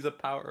 I mean a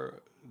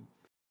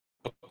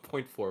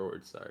point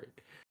forward, sorry.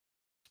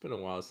 It's been a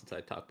while since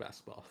I talked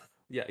basketball.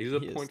 Yeah, he's a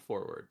He is, point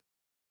forward.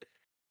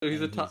 So and he's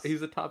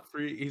he's a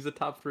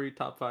top 3,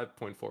 top 5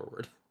 point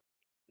forward.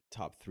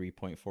 top 3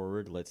 point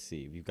forward. Let's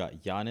see. We've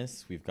got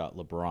Giannis, we've got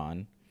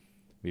LeBron,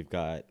 we've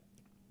got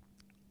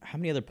how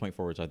many other point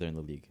forwards are there in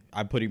the league?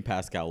 I'm putting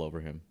Pascal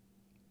over him.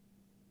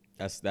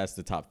 That's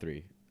the top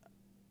 3.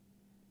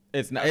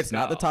 It's not the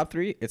Pascal. top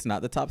 3. It's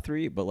not the top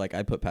 3, but like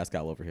I put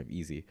Pascal over him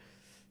easy.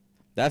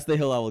 That's the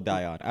hill I will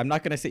die on. I'm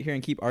not gonna sit here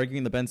and keep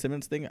arguing the Ben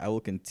Simmons thing. I will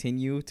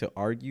continue to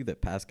argue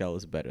that Pascal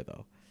is better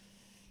though.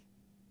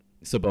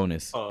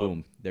 Sabonis, Um,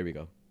 boom, there we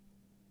go.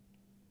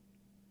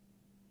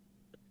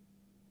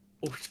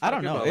 we're I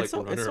don't talking know. about like It's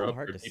runner so up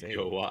hard for to say.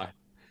 DPOY.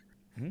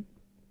 Hmm?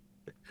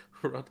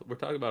 We're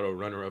talking about a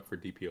runner up for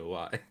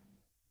DPOY.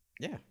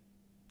 Yeah,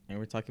 and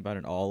we're talking about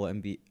an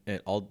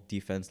all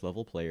defense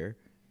level player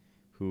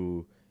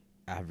who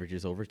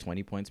averages over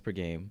 20 points per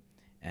game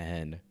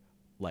and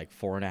like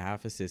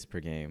 4.5 assists per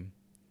game.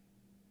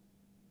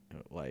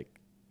 Like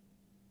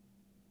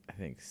I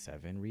think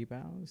 7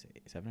 rebounds,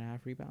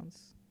 7.5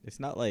 rebounds. It's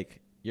not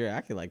like you're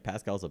acting like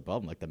Pascal's a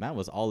bum. Like the man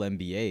was all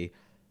NBA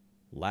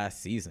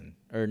last season,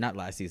 or not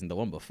last season, the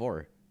one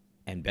before,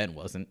 and Ben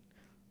wasn't.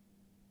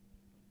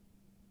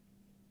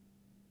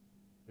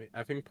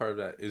 I think part of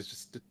that is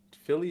just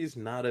Philly is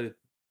not a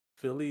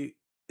Philly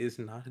is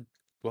not a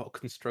well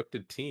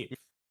constructed team.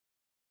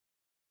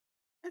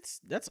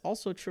 That's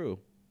also true.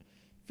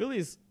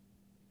 Philly's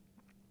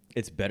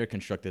it's better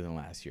constructed than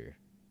last year.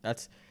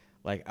 That's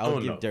like I'll Oh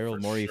give no, Daryl for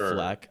Morey sure.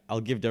 flack.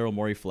 I'll give Daryl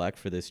Morey flack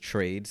for this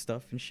trade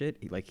stuff and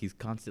shit. Like he's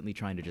constantly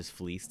trying to just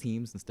fleece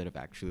teams instead of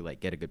actually like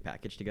get a good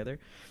package together.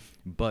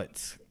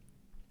 But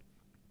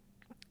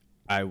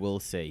I will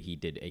say he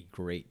did a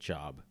great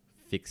job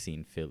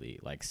fixing Philly.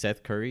 Like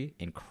Seth Curry,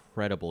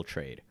 incredible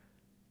trade.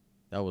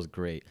 That was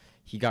great.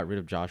 He got rid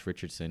of Josh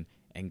Richardson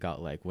and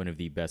got like one of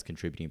the best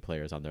contributing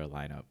players on their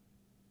lineup.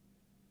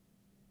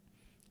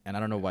 And I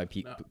don't know Yeah, why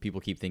no,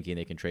 people keep thinking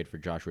they can trade for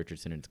Josh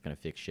Richardson and it's gonna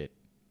fix shit.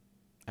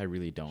 I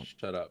really don't.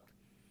 shut up,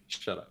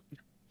 shut up.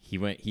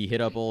 He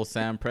hit up old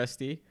Sam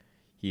Presti.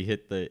 He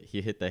hit the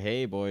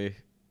hey boy,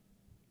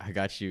 I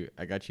got you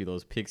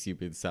those picks you've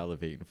been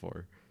salivating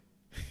for.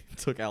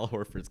 Took Al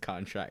Horford's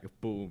contract.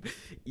 Boom.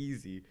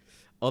 Easy.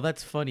 Oh,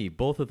 that's funny.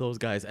 Both of those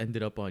guys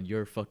ended up on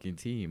your fucking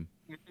team.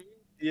 Mhm.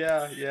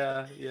 Yeah,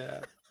 yeah,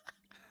 yeah.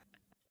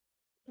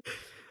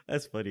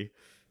 That's funny.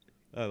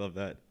 I love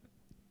that.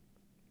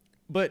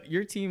 But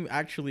your team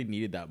actually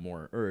needed that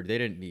more. Or they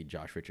didn't need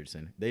Josh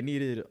Richardson. They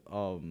needed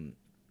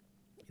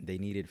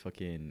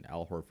fucking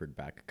Al Horford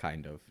back,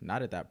 kind of.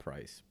 Not at that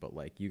price, but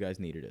like you guys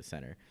needed a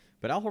center.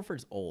 But Al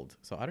Horford's old,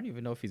 so I don't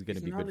even know if he's gonna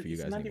He's be good not. for you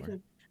He's guys not anymore.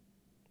 even.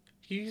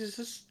 He's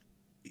just.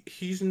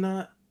 He's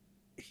not.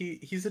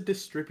 He's a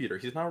distributor.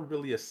 He's not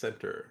really a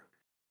center.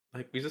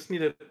 Like we just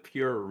need a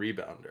pure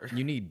rebounder.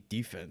 You need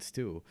defense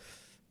too.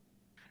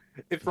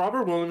 If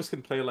Robert Williams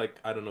can play like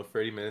I don't know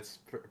 30 minutes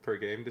per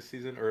game this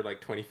season or like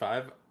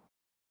 25,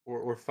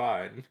 we're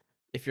fine.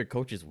 If your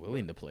coach is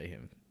willing But to play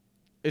him.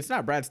 It's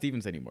not Brad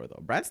Stevens anymore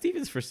though. Brad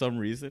Stevens for some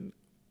reason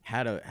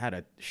had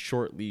a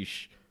short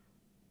leash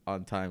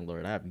on Time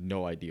Lord. I have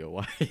no idea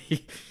why.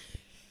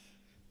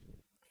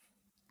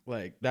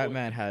 Like that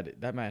man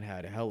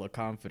had hella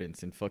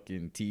confidence in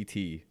fucking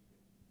TT.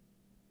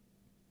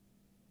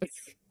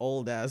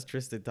 Old ass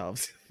Tristan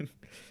Thompson.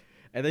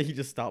 And then he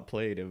just stopped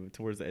playing him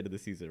towards the end of the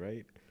season,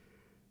 right?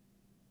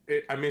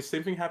 I mean,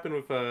 same thing happened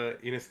with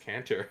Enes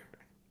Kanter.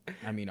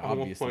 I mean, At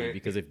one obviously, point,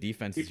 because if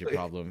defense he is your played,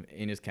 problem,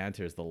 Enes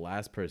Kanter is the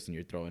last person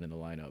you're throwing in the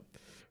lineup.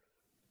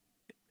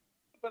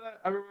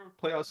 but I remember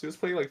playoffs. He was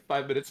playing like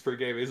 5 minutes per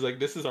game. He's like,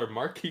 "This is our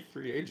marquee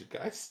free agent,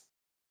 guys."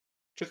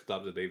 Just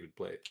Thompson David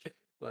played.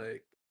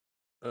 Like,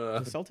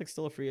 Is the Celtics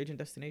still a free agent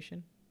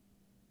destination?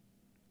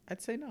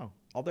 I'd say no.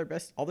 All their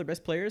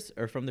best players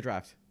are from the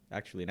draft.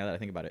 Actually, now that I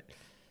think about it,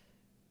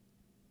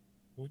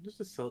 when does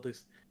the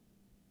Celtics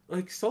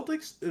like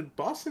Celtics?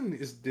 Boston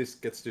is this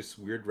gets this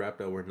weird rap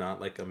that we're not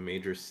like a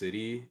major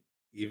city,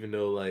 even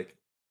though like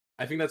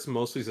I think that's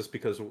mostly just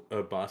because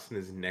Boston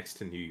is next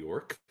to New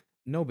York.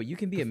 no, but you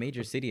can be a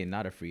major city and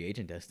not a free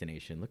agent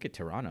destination. Look at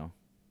Toronto.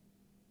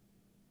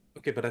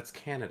 Okay, but that's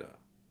Canada.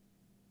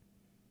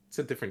 It's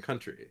a different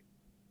country.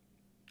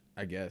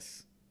 I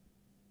guess.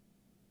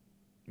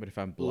 But if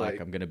I'm black, Like,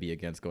 I'm gonna be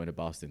against going to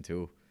Boston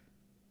too.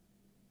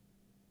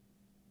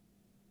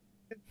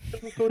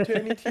 don't go to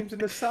any teams in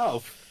the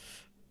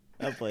South.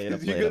 I'm playing. I'm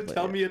Because you're playing. I'm gonna playing.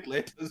 tell me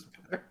Atlanta's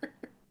better.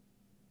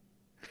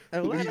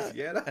 Atlanta.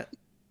 Louisiana.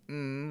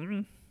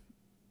 Mm,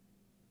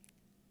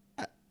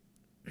 uh,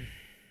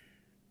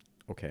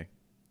 okay.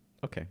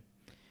 Okay.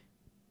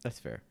 That's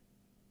fair.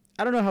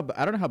 I don't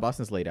know how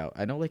Boston's laid out.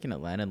 I know like in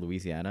Atlanta and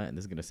Louisiana, and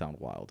this is gonna sound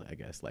wild, I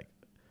guess. Like,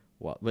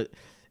 well, but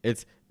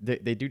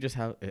they do just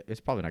have.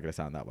 It's probably not gonna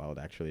sound that wild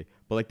actually,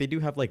 but like they do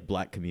have like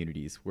black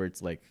communities where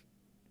it's like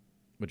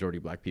majority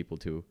black people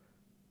too.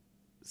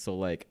 So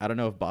like I don't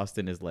know if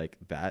Boston is like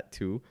that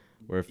too,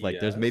 or if like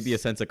there's maybe a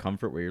Yes. sense of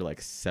comfort where you're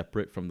like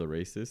separate from the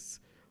racists,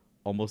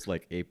 almost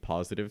like a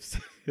positive.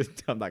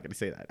 I'm not gonna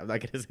say that. I'm not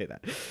gonna say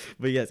that.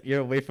 But yes,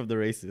 you're away from the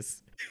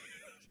racists.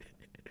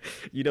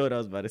 You know what I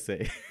was about to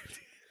say.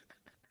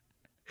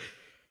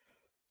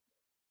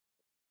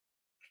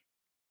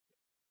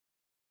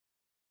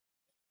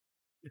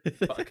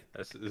 Fuck.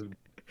 This is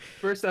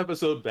first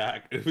episode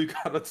back, and we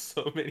got on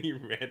so many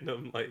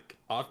random like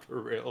off the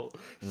rail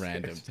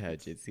Random tangents.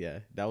 tangents, yeah.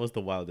 That was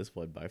the wildest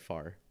one by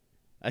far.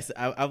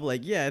 I'm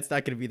like, yeah, it's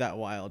not gonna be that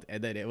wild,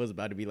 and then it was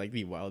about to be like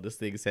the wildest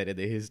thing said in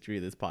the history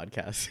of this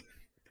podcast.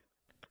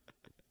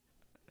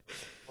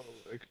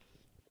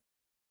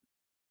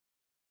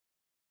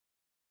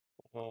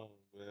 Oh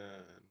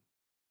man.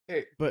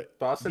 Hey, But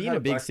Boston being had a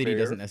a big black city mayor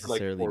doesn't for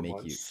like necessarily four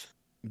make you months.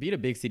 being a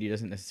big city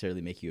doesn't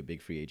necessarily make you a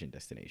big free agent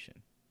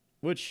destination,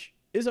 which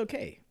is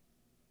okay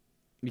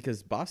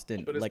because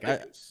Boston, But it's like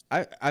Vegas.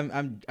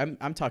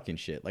 I'm talking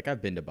shit. Like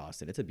I've been to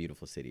Boston. It's a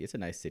beautiful city. It's a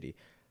nice city.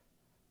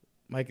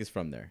 Mike is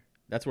from there.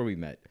 That's where we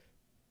met.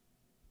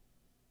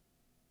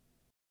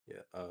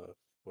 Yeah.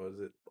 What was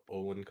it?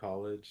 Olin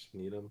College,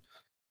 Needham.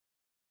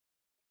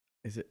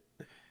 Is it?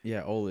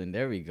 Yeah, Olin.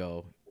 There we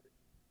go.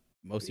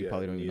 Most of you Yeah,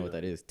 probably don't even know what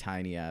that Needham. is.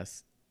 Tiny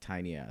ass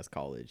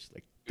college,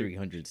 like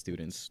 300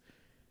 students,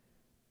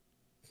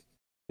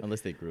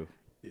 unless they grew.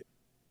 Yeah.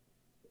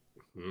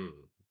 Hmm.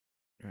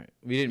 Right.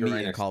 We didn't You're meet right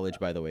in next college,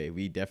 by the way.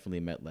 We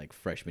definitely met like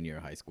freshman year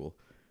of high school.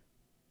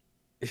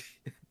 to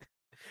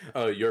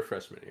Oh, your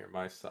freshman year,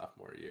 my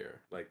sophomore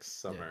year, like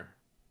Yeah. summer.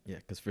 Yeah,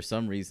 because for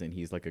some reason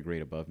he's like a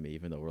grade above me,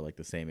 even though we're like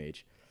the same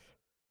age.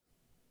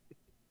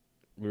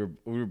 We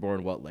were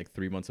born what, like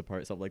 3 months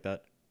apart, something like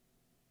that.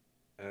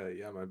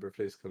 Yeah, my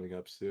birthday's coming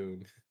up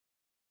soon.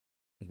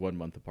 1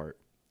 month apart.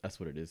 That's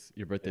what it is.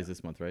 Your birthday's Yeah.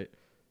 this month, right?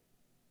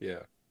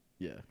 Yeah.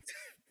 Yeah.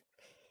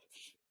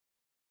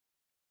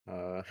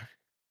 Uh,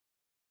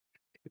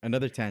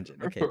 Another tangent.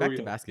 where Okay, were back we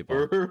to on? Where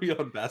basketball. were we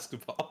on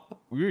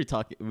basketball? We were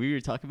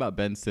talking about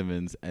Ben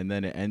Simmons, and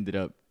then it ended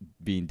up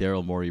being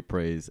Daryl Morey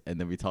praise, and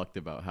then we talked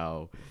about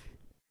how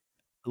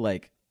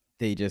like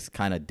they just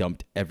kind of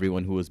dumped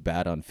everyone who was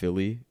bad on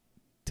Philly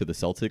to the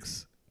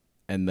Celtics,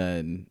 and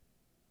then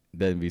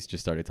we just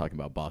started talking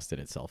about Boston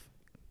itself.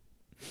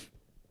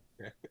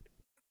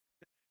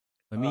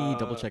 Let me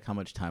double Uh, check how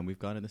much time we've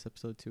got in this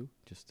episode too.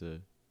 Just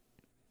to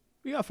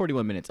We got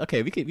 41 minutes.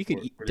 Okay, we could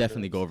 40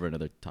 definitely go minutes. over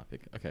another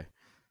topic. Okay.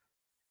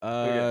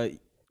 Okay. Uh,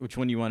 which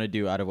one you want to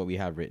do out of what we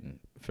have written?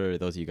 For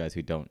those of you guys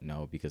who don't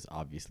know, because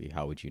obviously,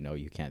 how would you know?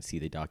 You can't see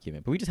the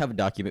document. But we just have a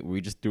document where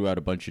we just threw out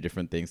a bunch of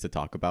different things to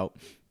talk about,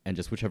 and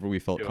just whichever we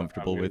felt Yo, I'm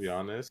comfortable gonna with be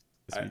honest.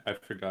 this week.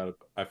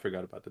 I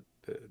forgot about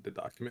the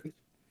document.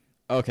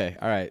 Okay.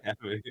 All right. I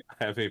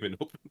haven't even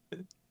opened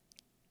it.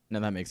 Now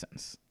that makes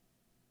sense.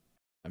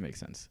 That makes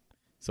sense.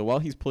 So while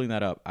he's pulling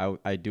that up,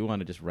 I do want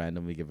to just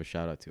randomly give a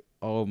shout out to.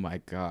 Oh my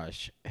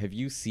gosh, have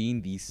you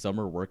seen these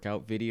summer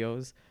workout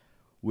videos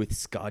with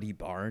Scotty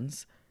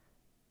Barnes?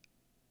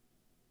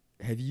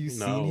 Have you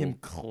seen him No.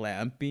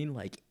 clamping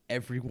like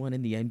everyone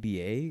in the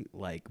NBA,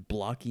 like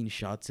blocking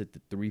shots at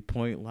the 3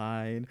 point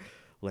line,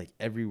 like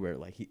everywhere?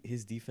 Like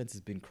his defense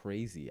has been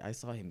crazy. I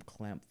saw him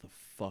clamp the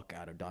fuck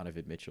out of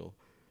Donovan Mitchell,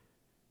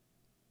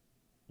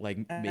 like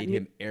I made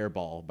mean, him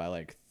airball by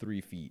like 3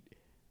 feet.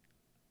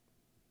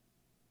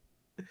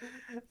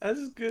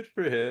 that's good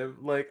for him.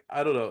 Like,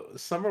 I don't know.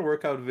 Summer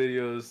workout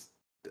videos,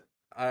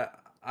 I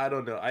I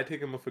don't know. I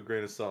take them with a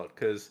grain of salt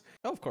because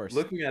Oh, of course.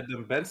 looking at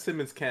them, Ben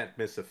Simmons can't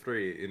miss a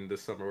three in the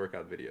summer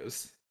workout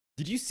videos.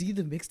 Did you see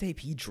the mixtape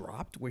he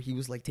dropped where he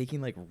was like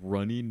taking like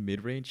running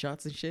mid range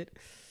shots and shit?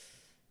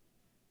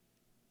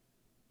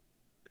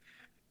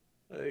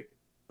 Like,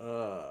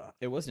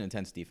 It was an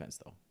intense defense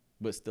though,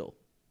 but still.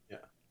 yeah.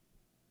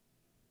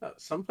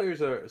 Some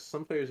players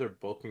are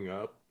bulking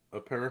up.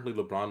 Apparently,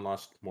 LeBron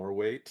lost more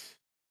weight.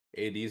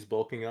 AD's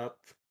bulking up.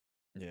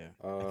 Yeah.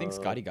 I think Uh,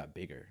 Scotty got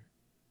bigger,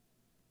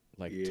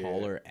 like yeah.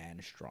 taller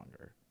and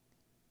stronger.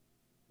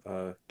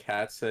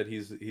 Cat said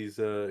he's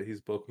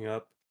bulking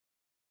up.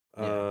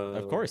 Yeah,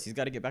 of Uh, course he's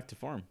got to get back to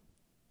form.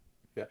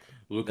 yeah.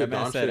 Luka That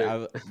man said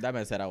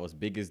Doncic. I was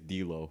big as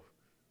D'Lo.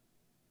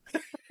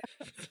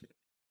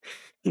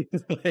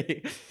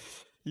 like,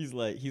 he's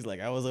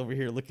like I was over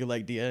here looking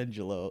like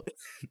D'Angelo.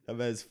 That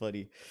man's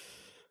funny.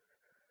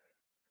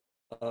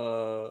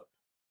 Uh,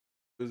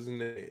 his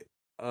name.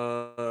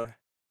 Uh,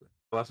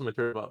 Last time I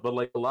heard about, but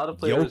like a lot of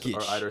players are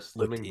Jokic either looked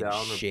slimming in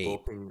down or shape.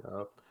 bulking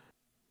up.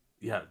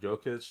 Yeah,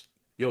 Jokic.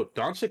 Yo,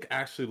 Doncic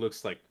actually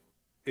looks like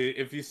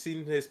if you've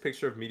seen his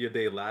picture of Media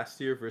Day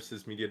last year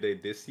versus Media Day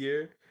this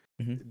year,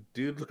 Mhm.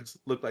 dude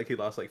looked like he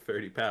lost like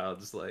 30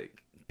 pounds.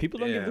 Like, People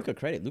don't give damn. Luca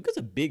credit. Luca's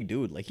a big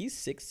dude. Like he's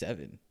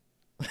 6'7".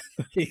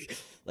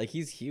 like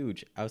he's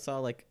huge. I saw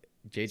like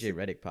JJ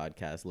Redick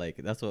podcast. Like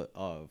that's what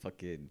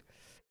fucking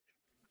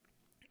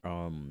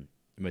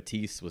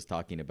Matisse was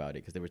talking about it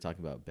because they were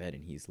talking about Ben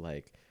and he's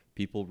like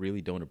people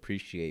really don't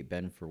appreciate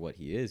Ben for what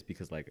he is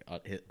because like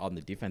on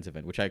the defensive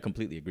end, which I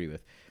completely agree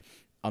with,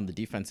 on the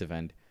defensive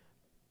end,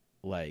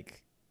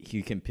 like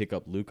he can pick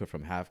up Luca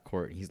from half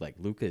court and he's like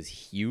Luca is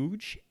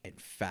huge and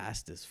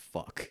fast as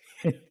fuck.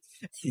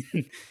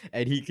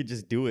 And he could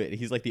just do it.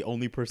 He's like the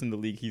only person in the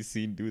league he's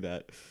seen do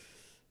that.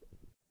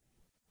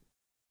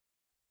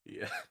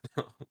 Yeah.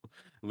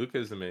 Luka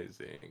is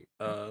amazing.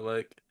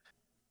 Like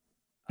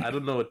I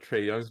don't know what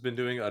Trey Young's been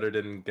doing other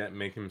than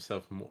make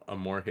himself a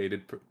more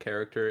hated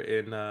character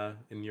in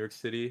New York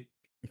City.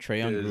 Trae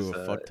Young grew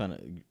Because a fuck ton of.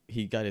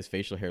 He got his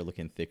facial hair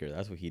looking thicker.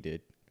 That's what he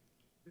did.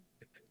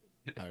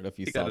 I don't know if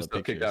you he got saw the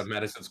himself kicked out of pictures.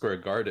 Madison Square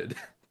Garden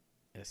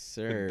Yes,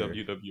 in sir.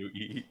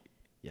 WWE.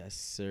 Yes,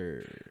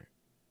 sir.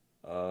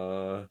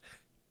 Uh,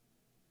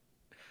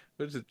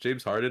 what is it?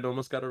 James Harden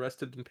almost got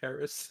arrested in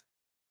Paris.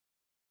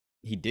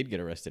 He did get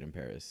arrested in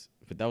Paris,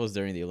 but that was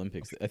during the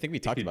Olympics. I think we He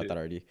talked about that did.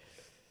 already.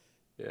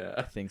 Yeah.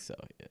 I think so.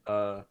 Yeah.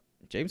 Uh,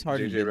 James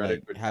Harden JJ been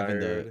Redick like having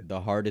the retired. the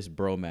hardest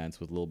bromance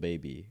with Lil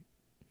Baby.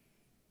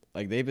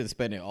 Like they've been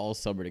spending all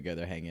summer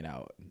together hanging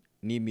out.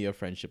 Need me a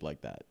friendship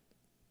like that.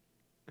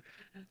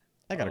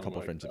 I got a Oh couple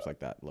my friendships like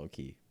that, low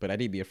key. But I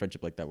need me a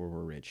friendship like that where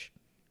we're rich.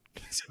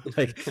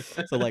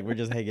 so like we're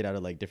just hanging out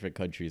in like different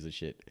countries and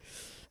shit.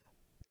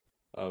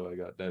 Oh my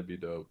god, that'd be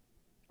dope.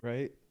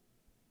 Right?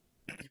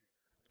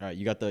 All right,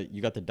 you got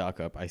the doc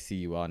up. I see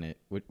you on it.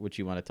 What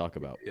you want to talk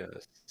about?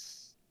 Yes.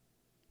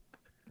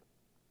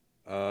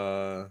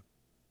 Uh,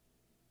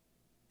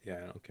 yeah,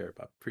 I don't care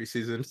about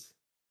preseason.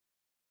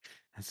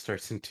 It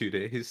starts in 2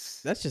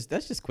 days. That's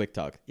just quick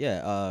talk.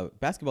 Yeah,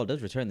 basketball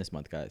does return this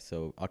month, guys.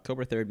 So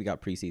October 3rd we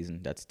got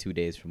preseason. That's 2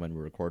 days from when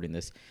we're recording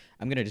this.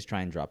 I'm gonna just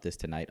try and drop this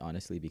tonight,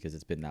 honestly, because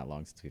it's been that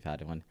long since we've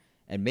had one.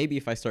 And maybe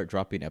if I start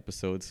dropping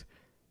episodes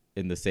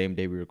in the same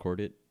day we record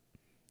it,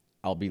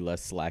 I'll be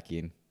less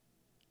slacking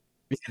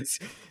because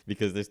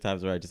because there's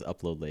times where I just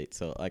upload late.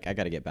 So like I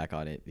got to get back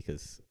on it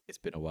because it's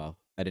been a while.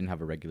 I didn't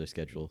have a regular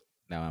schedule.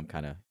 Now I'm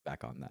kind of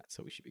back on that,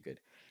 so we should be good.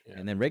 Yeah,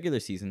 And then regular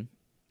season,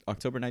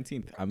 October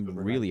 19th. I'm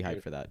October really hyped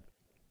 19th. for that.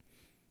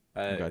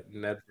 Okay.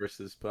 Net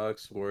versus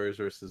Bucks, Warriors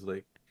versus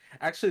Lake.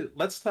 Actually,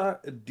 let's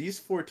talk. These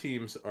four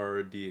teams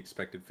are the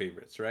expected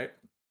favorites, right?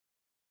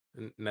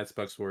 Nets,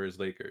 Bucks, Warriors,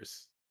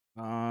 Lakers.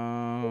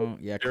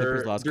 Yeah, Clippers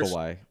They're lost they're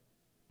Kawhi.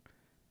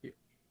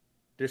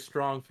 they're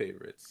strong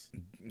favorites.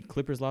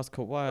 Clippers lost Uh,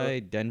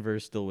 Kawhi.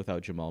 Denver's still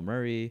without Jamal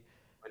Murray.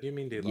 what do you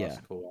mean they Yeah.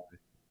 lost Kawhi?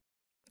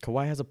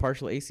 Kawhi has a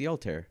partial ACL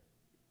tear.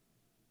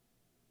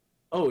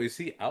 Oh, is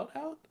he out?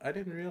 Out? I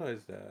didn't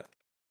realize that.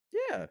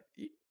 Yeah.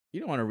 You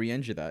don't want to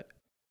re-injure that.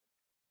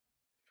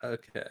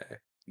 Okay.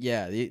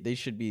 Yeah, they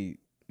should be.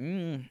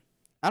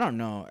 I don't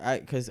know.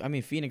 Because I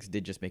mean, Phoenix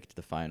did just make it to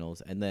the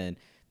finals, and then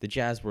the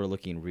Jazz were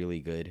looking really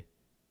good.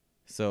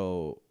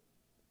 So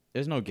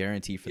there's no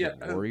guarantee for the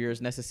Yeah,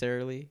 Warriors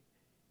necessarily,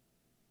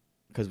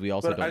 because we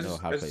also but don't know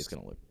how I Clay's just,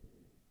 gonna look.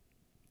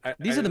 I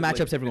These are the like matchups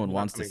Clay's everyone not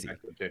wants to coming see.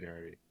 back till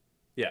January.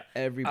 Yeah.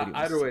 Everybody wants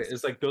to Either see way, this.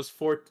 it's like those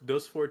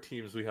four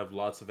teams. We have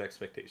lots of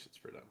expectations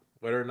for them,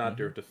 whether or not Hmm.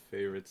 they're the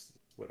favorites,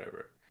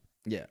 whatever.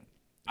 Yeah,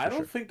 I for don't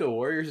sure. think the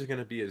Warriors are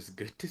gonna be as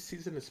good this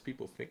season as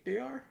people think they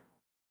are.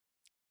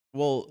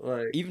 Well,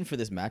 Like, even for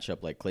this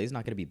matchup, like Clay's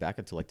not gonna be back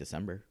until like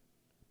December,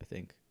 I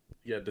think.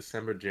 yeah,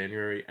 December,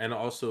 January, and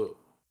also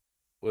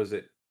was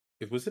it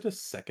was it a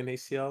second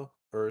ACL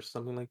or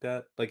something like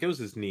that? Like it was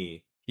his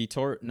knee. He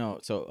tore no,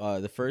 so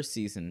the first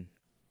season,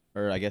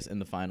 or I guess in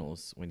the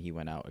finals when he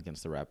went out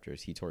against the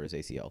Raptors, he tore his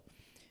ACL.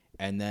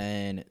 And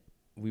then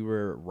we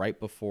were right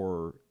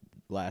before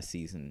last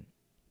season.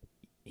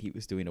 He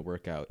was doing a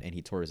workout and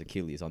he tore his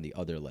Achilles on the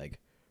other leg.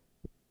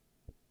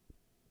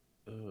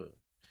 Ugh.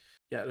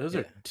 Yeah, those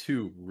Yeah. are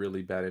two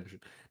really bad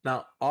injuries.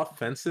 Now,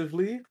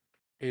 offensively,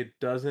 it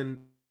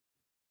doesn't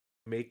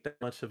make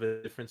that much of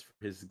a difference for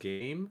his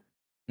game,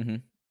 Hmm.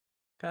 It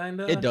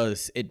kinda.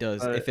 does. It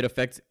does. If But it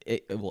affects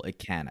it, well, it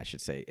can, I should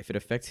say. If it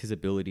affects his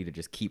ability to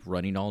just keep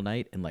running all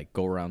night and like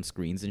go around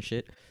screens and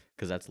shit,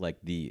 because that's like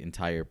the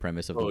entire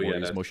premise of the oh yeah,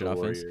 Warriors' that's motion the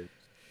offense. Warriors.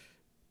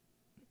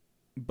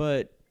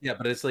 But Yeah,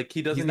 but it's like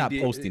he he's doesn't need not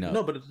the posting up.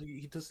 no, but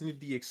he doesn't need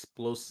the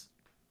explosive.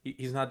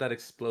 He's not that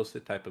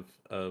explosive type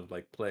of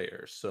like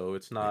player, so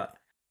it's Yeah. not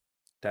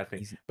that thing.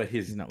 He's But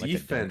he's not like a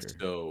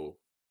dunker.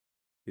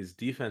 his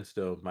defense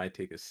though might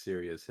take a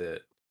serious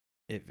hit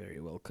It very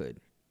well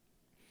could.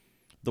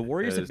 The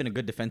Warriors have because been a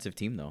good defensive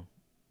team though,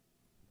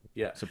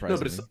 yeah, no, but it's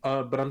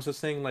surprisingly. but I'm just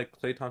saying like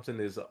Klay Thompson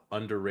is an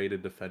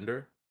underrated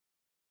defender.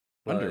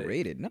 Like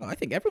Underrated. No, I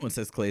think everyone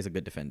says Clay's a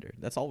good defender.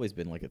 That's always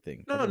been like a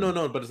thing. no, no, no, Everyone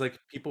no, but it's like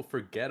people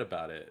forget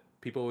about it.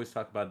 People always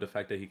talk about the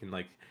fact that he can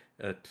like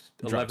dropped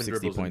 11 60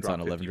 dribbles and points on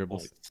drop 11 50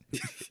 dribbles.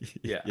 points.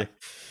 Yeah. Yeah,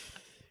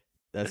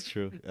 that's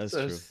true. That's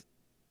So true. it's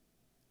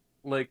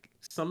like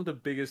some of the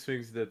biggest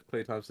things that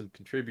Klay Thompson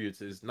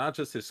contributes is not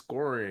just his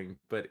scoring,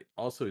 but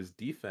also his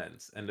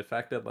defense and the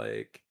fact that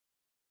like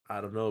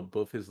I don't know,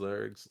 both his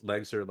legs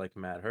are like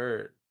mad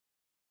hurt.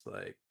 It's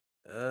like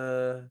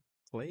uh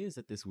Clay is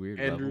at this weird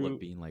level of Andrew.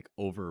 being like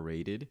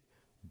overrated,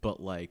 but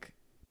like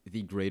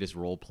the greatest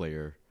role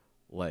player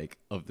like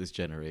of this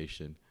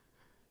generation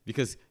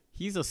because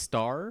he's a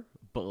star,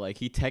 but like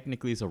he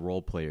technically is a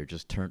role player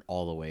just turned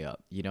all the way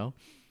up, you know?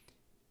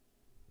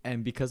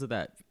 And because of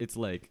that, it's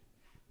like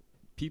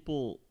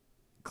people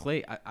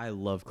Clay I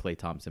love Clay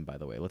Thompson by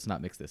the way. Let's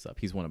not mix this up.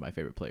 He's one of my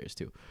favorite players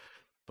too.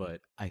 But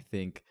I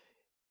think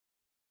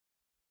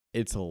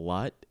it's a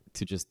lot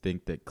to just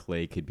think that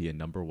Clay could be a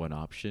number one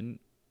option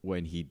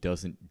when he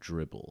doesn't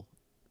dribble.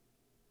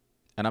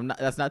 And I'm not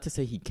that's not to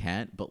say he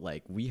can't, but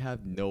like we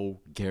have no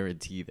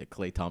guarantee that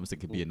Clay Thompson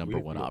could be a number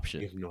one We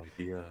option. have no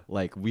idea.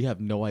 Like we have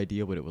no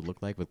idea what it would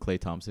look like with Clay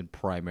Thompson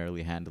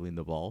primarily handling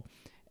the ball.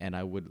 And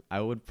I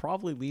would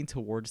probably lean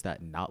towards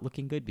that not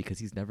looking good because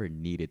he's never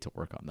needed to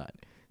work on that.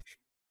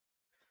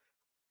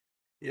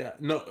 Yeah,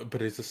 no,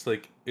 but it's just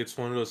like it's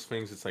one of those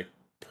things. It's like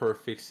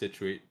perfect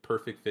fit,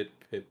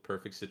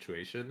 perfect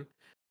situation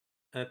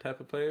type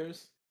of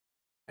players.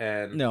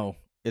 And No,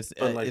 it's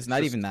but it's like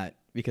not even just that.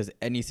 because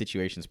any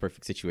situation is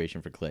perfect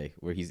situation for Clay.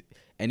 Where he's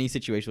any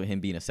situation with him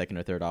being a second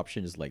or third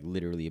option is like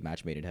literally a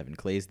match made in heaven.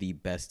 Clay is the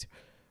best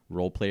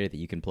role player that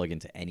you can plug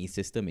into any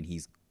system, and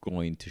he's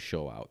going to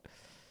show out.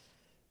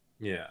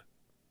 Yeah.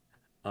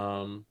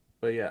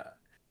 But yeah,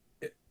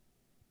 I-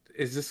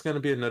 is this gonna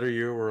be another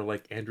year where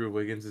like Andrew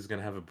Wiggins is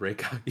gonna have a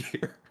breakout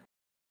year?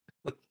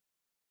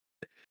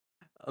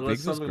 Unless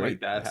Viggs was something like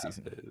great that last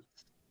season. happens.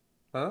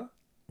 Huh?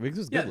 Viggs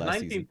was Yeah, good last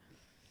season. 19.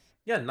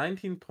 Yeah,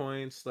 19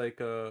 points,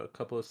 like a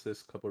couple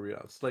assists, couple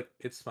rebounds. Like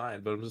it's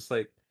fine, but I'm just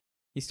like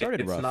He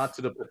started it's not rough.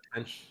 to the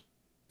potential.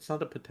 It's not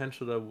the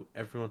potential that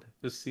everyone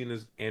has seen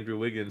as Andrew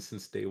Wiggins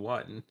since day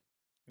one.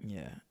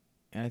 Yeah,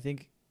 and I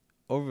think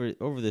over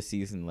the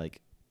season,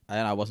 like,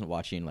 I wasn't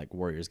watching like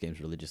Warriors games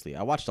religiously.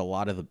 I watched a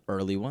lot of the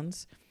early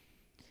ones,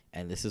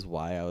 and this is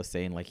why I was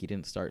saying like he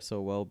didn't start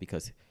so well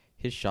because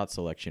his shot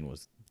selection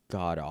was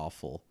god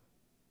awful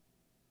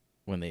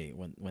when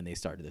they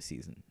started the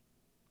season,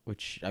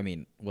 which I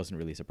mean wasn't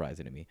really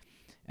surprising to me.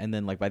 And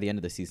then like by the end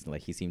of the season,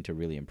 like he seemed to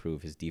really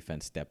improve. His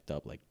defense stepped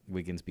up. Like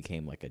Wiggins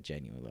became like a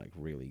genuine like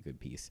really good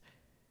piece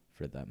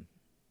for them,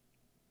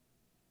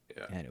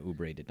 Yeah, and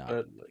Oubre did not.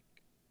 but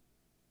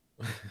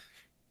like,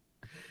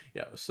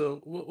 yeah.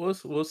 So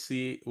we'll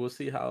see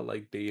how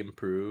like they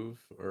improve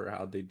or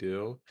how they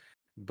do.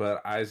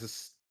 But I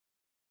just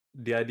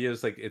the idea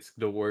is like it's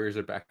the Warriors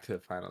are back to the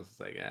finals. It's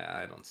like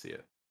I don't see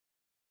it.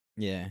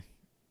 Yeah.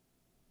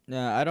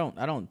 No, I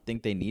don't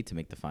think they need to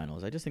make the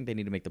finals. I just think they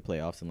need to make the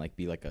playoffs and like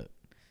be like a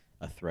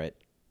threat.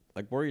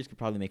 Like Warriors could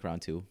probably make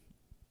round 2.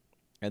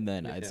 And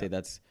then I'd Yeah, say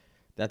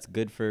that's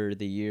good for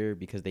the year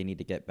because they need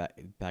to get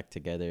back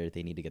together.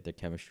 They need to get their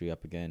chemistry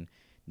up again.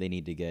 They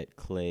need to get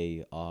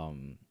Clay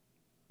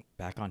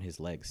back on his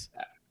legs.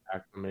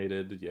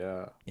 acclimated.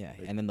 Yeah, Yeah,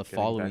 like and then the getting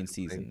back following to playing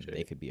season they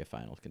shape. could be a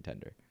finals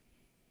contender.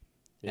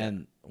 Yeah,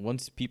 And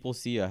once people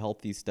see a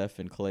healthy Steph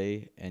and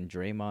Clay and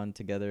Draymond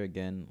together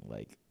again,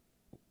 like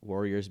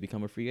Warriors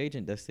become a free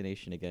agent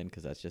destination again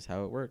because that's just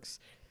how it works.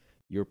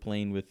 You're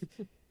playing with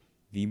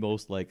the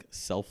most like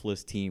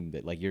selfless team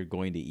that like you're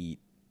going to eat,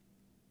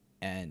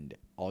 and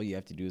all you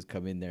have to do is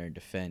come in there and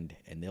defend,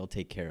 and they'll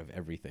take care of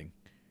everything.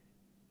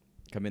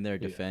 Come in there,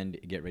 yeah, defend,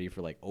 get ready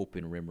for like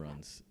open rim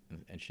runs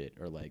and shit,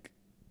 or like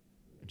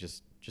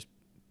just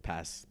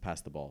pass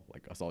the ball.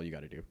 Like that's all you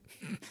got to do.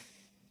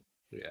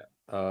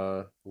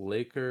 yeah.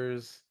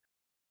 Lakers.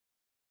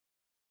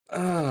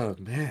 Oh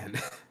man,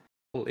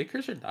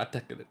 Lakers are not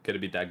that gonna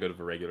be that good of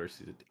a regular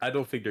season. I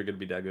don't think they're gonna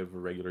be that good of a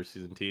regular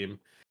season team,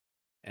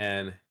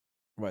 and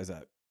Why is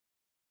that?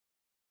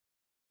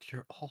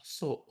 you're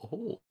also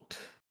old.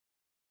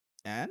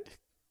 And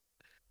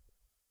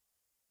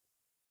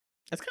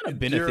that's kind of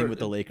been a thing You're with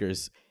the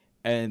Lakers,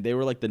 and they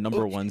were like the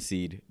number one okay.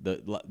 seed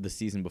the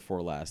season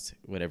before last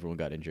when everyone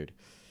got injured.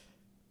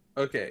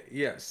 Okay,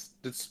 yes,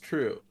 that's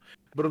true.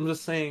 But I'm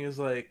just saying is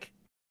like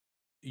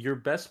your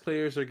best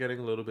players are getting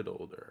a little bit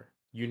older.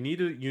 You need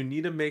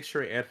to make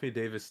sure Anthony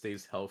Davis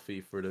stays healthy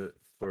for the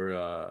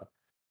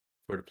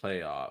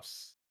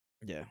playoffs.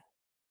 Yeah,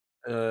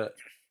 Uh,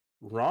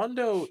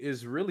 Rondo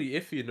is really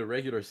iffy in the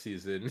regular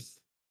season.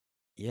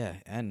 yeah,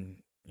 and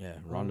yeah,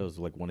 Um, Rondo's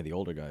like one of the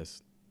older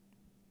guys.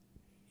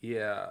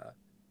 yeah,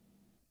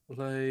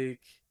 like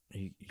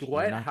You're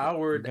Dwight not you're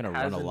Howard gonna run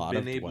a hasn't lot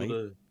been of able Dwight.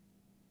 to.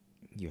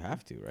 You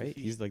have to, right?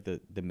 He He's like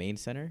the main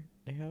center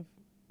they have.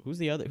 Who's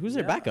the other? Who's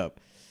their Yeah, backup?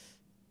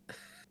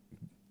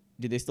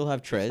 Do they still have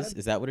he's Trez? had.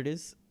 Is that what it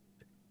is?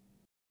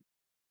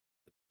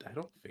 I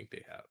don't think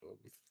they have him.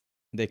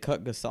 They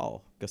cut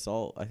Gasol.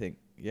 Gasol, I think,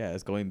 yeah,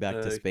 is going back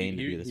to He Spain to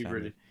be he with his he family.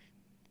 really.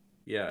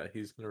 Yeah,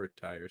 he's gonna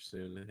retire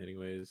soon.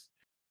 Anyways,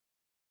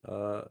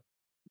 uh,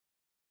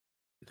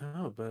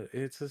 no, but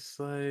it's just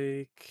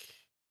like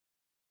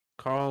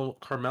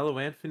Carmelo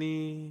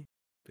Anthony,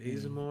 Mm.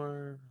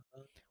 Bazemore.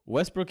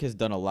 Westbrook has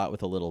done a lot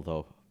with a little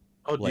though,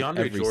 Oh, like DeAndre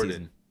every Jordan.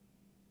 season.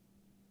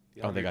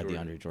 Oh, they DeAndre got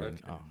Jordan. DeAndre Jordan.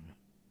 Okay.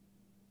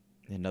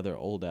 Oh, another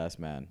old ass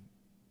man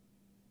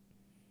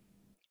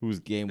whose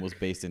game was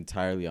based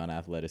entirely on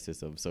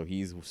athleticism. So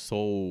he's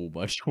so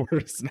much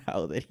worse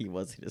now than he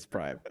was in his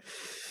prime.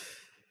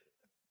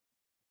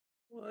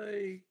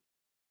 Like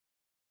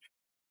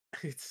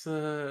it's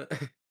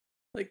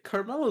like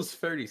Carmelo's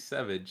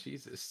 37.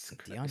 Jesus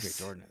DeAndre Christ.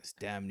 Jordan is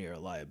damn near a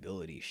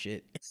liability.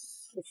 Shit.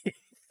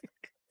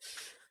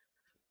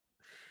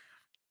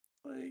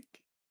 Like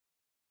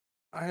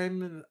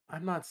I'm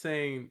not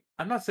saying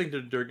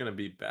that they're gonna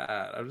be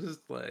bad. I'm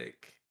just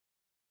like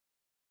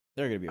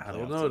They're gonna be a I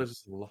don't playoff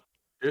know.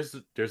 team.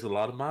 There's a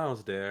lot of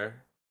miles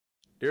there.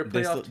 They're a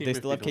They still playoff they team if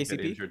still they have don't get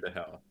KCP, injured to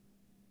hell.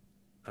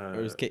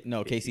 or is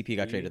no KCP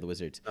got traded to KCP? the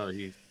Wizards. No,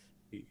 he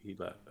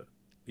left.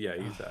 Yeah,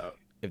 he's out.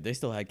 If they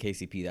still had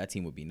KCP, that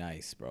team would be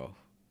nice, bro.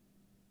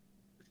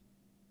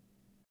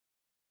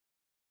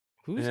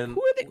 And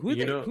Who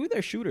are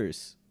their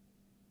shooters?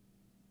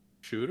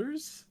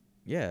 shooters?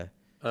 Yeah,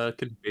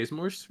 Can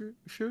Bazemore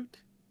shoot?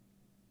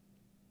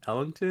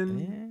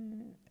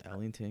 Ellington,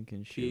 Ellington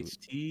can shoot.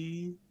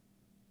 THT,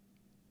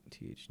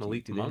 THT.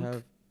 Malik Do they Monk.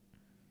 have?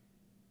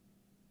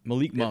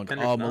 Malik They have Monk.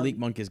 Kendrick Oh, Malik Nunn.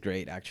 Monk is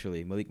great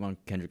actually. Malik Monk,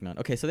 Kendrick Nunn.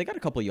 Okay, so they got a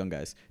couple young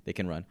guys they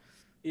can run.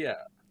 Yeah,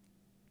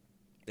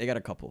 They got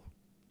a couple,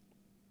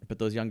 but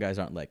those young guys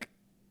aren't like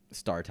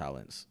star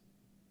talents.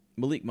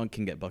 Malik Monk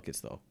can get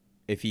buckets though.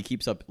 If he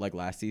keeps up like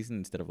last season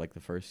instead of like the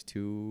first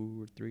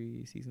 2 or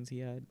 3 seasons he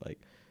had,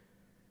 like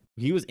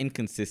he was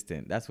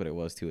inconsistent. That's what it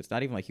was too. It's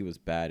not even like he was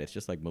bad. It's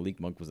just like Malik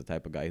Monk was the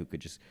type of guy who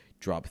could just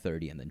drop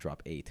 30 and then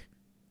drop 8.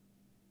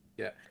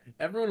 yeah.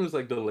 Everyone was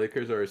like the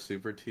Lakers are a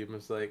super team.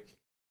 It's like,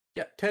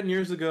 yeah, 10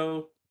 years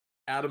ago,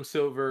 Adam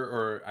Silver,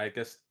 or I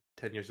guess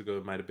 10 years ago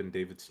it might have been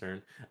David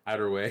Stern.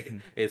 Either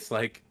way, it's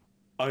like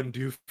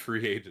undue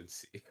free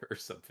agency or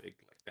something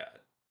like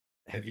that.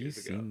 ten Have you years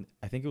ago. seen?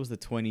 I think it was the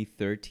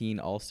 2013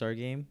 All Star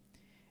game,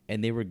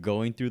 and they were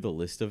going through the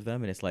list of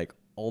them, and it's like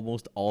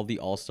almost all the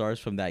All Stars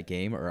from that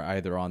game are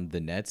either on the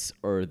Nets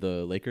or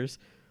the Lakers.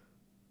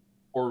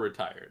 Or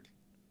retired.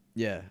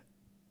 Yeah,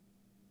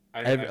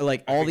 I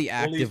like I all think the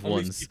active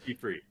only ones.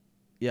 CP3.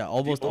 Yeah, The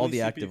almost all only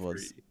the active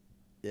ones. CP3.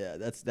 Yeah,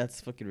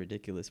 that's fucking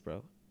ridiculous,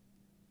 bro.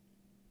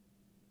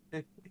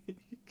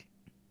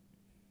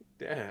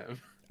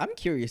 Damn. I'm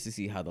curious to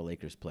see how the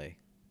Lakers play.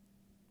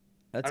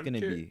 That's I'm gonna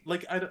curious. be.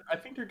 Like I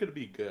think they're gonna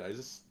be good. I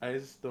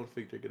just don't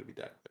think they're gonna be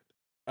that good.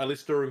 At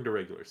least during the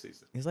regular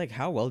season. It's like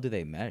how well do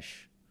they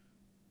mesh?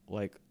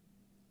 Like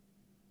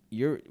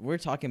we're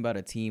talking about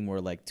a team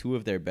where like two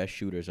of their best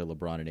shooters are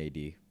LeBron and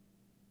AD.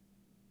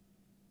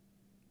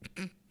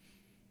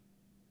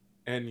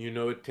 And you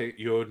know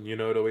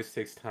it always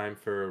takes time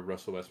for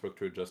Russell Westbrook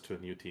to adjust to a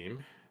new team.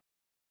 Like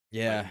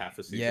Yeah, half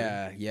a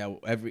season. yeah.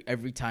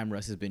 Every time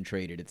Russ has been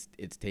traded,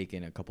 it's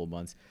taken a couple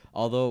months.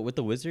 Although with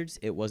the Wizards,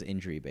 it was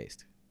injury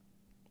based.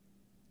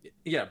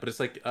 Yeah, but it's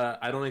like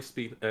I don't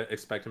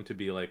expect him to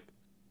be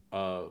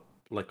uh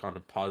like on the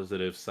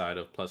positive side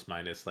of plus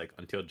minus like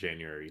until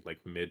January, like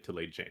mid to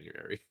late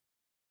January,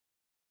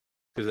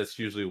 because that's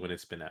usually when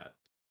it's been at.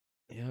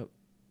 Yep.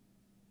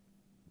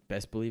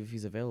 Best believe if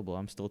he's available,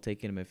 I'm still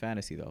taking him in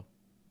fantasy though.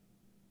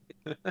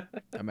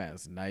 That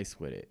man's nice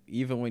with it.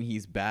 Even when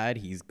he's bad,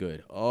 he's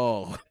good.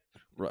 Oh,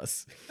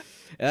 Russ.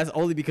 And that's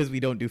only because we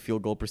don't do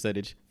field goal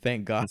percentage.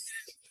 Thank God.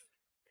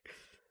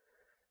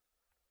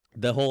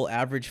 The whole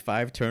average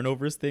 5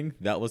 turnovers thing,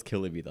 that was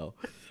killing me though.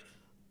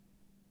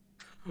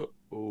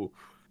 Oh,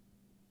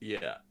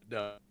 yeah.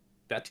 No,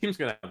 that team's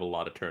gonna have a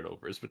lot of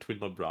turnovers between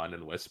LeBron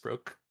and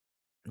Westbrook.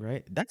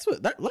 Right? That's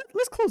what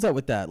let's close out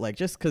with that. Like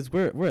just cuz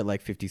we're at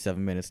like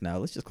 57 minutes now.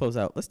 Let's just close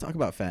out. Let's talk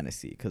about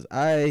fantasy cuz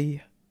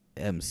I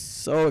am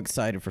so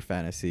excited for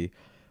fantasy.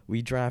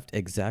 We draft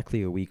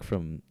exactly a week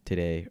from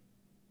today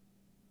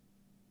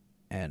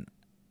and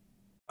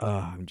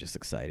I'm just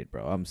excited,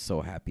 bro. I'm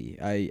so happy.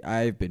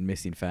 I've been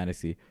missing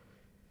fantasy.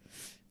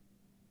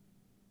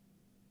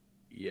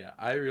 Yeah,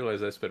 I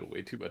realize I spend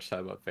way too much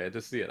time on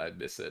fantasy and I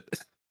miss it.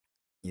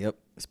 Yep.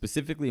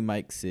 Specifically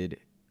Mike, Sid,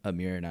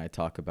 Amir and I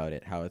talk about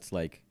it how it's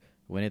like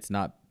when it's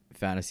not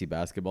fantasy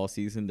basketball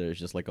season, there's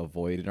just like a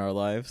void in our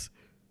lives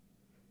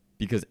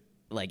because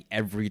like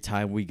every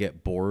time we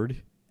get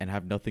bored and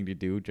have nothing to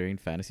do during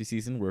fantasy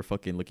season, we're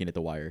fucking looking at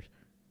the wire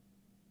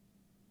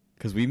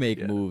cuz we make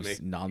Yeah, moves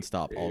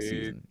nonstop all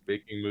season.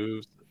 making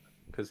moves.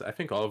 Because I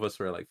think all of us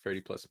were like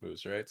 30 plus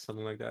moves, right?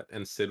 Something like that.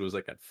 And Sid was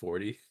like at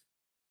 40.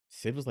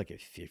 Sid was like at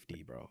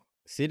 50, bro.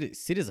 Sid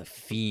is a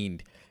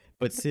fiend.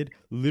 But Sid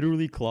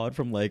literally clawed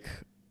from like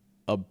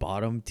a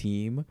bottom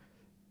team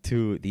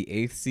to the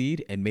 8th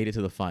seed and made it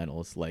to the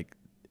finals. Like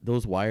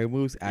those wire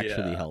moves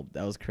actually Yeah. helped.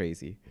 That was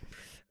crazy.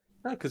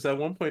 No, because at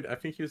one point I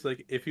think he was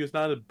like, if he was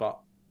not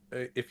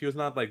if he was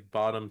not like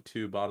bottom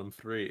two, bottom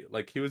three,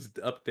 like he was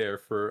up there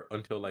for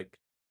until like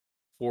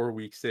 4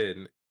 weeks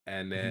in,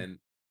 and Mhm. then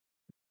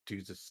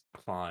dude just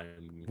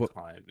climbed and What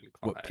climbed and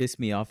what climbed. pissed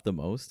me off the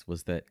most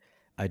was that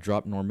I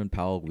dropped Norman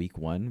Powell week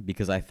 1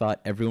 because I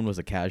thought everyone was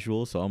a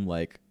casual, so I'm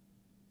like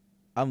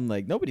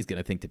nobody's going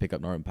to think to pick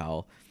up Norman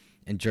Powell.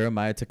 And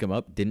Jeremiah took him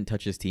up, didn't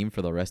touch his team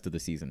for the rest of the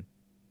season.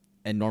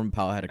 And Norman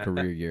Powell had a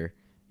career year.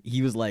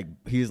 He was like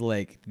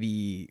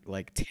the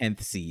like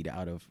 10th seed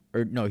out of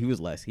or no, he was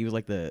less. He was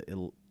like the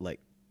like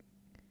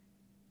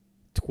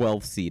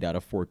 12th seed out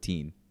of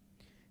 14.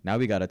 Now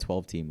we got a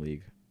 12 team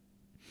league.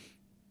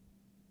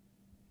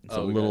 It's a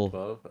Oh, we got little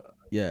 12.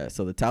 yeah,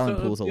 so the So talent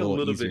it'll pool is a be a little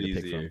little easier bit to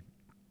pick from. easier.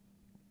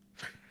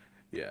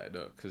 Yeah, I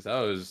know, because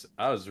I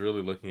was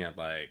really looking at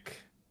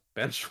like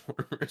bench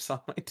warmers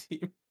on my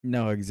team.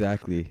 No,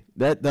 exactly.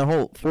 That the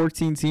whole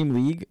 14 team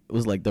league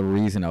was like the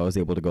reason I was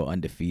able to go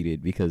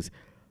undefeated because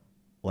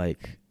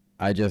like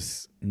I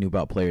just knew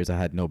about players I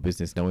had no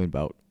business knowing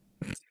about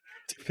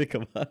to pick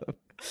them up.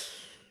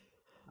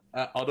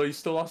 Although you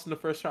still lost in the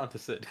first round to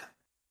Sid.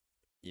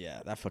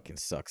 Yeah, that fucking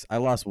sucks. I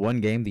lost one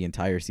game the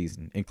entire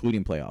season,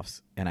 including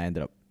playoffs, and I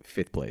ended up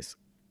 5th place.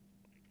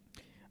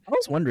 I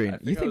was wondering, I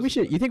think I was.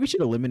 you think we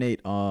should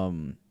eliminate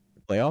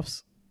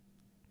playoffs?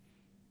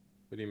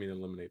 What do you mean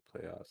eliminate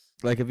playoffs?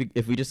 Like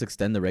if we just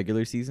extend the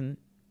regular season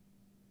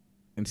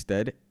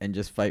instead and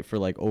just fight for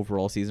like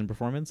overall season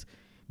performance?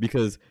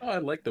 Because Oh, I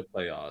like the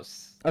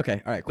playoffs.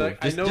 okay, all right, cool.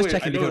 Like Just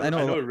checking because I I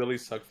know know it really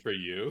sucked for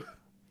you.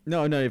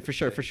 No, no, for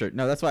sure, for Like, sure.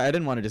 No, that's why I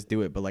didn't want to just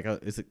do it. But like,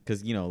 is it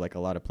because like a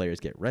lot of players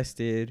get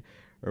rested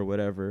or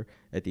whatever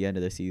at the end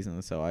of the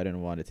season, so I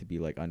didn't want it to be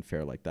like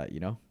unfair like that.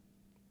 no,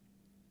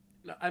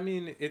 I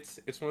mean, it's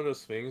one of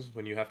those things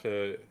when you have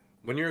to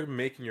when you're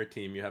making your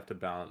team, you have to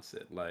balance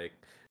it. Like,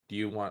 do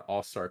you want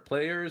all-star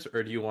players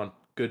or do you want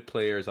good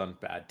players on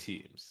bad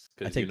teams?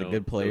 I Because take the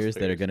good those players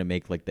that are players. gonna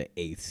make like the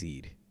eighth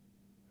seed.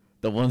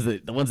 The ones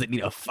that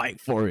need to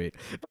fight for it.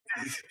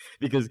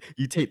 Because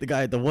you take the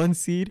guy at the 1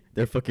 seed,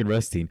 they're fucking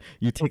resting.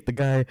 You take the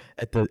guy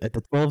at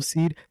the 12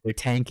 seed, they're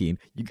tanking.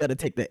 You gotta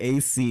take the A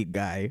seed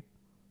guy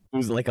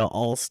who's like an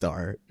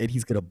all-star and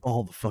he's gonna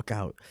ball the fuck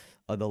out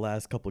on the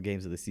last couple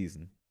games of the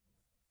season.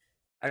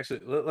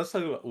 Actually, let's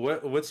talk about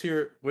what's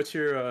your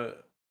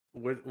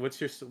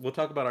we'll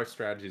talk about our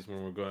strategies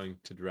when we're going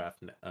to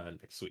draft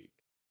next week.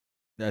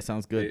 That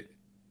sounds good. It,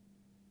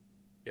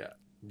 yeah.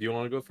 Do you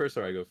want to go first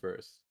or I go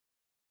first?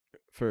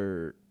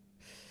 For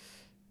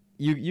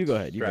you go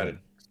ahead. You go Strategy.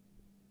 ahead.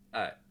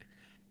 All right.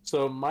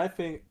 So my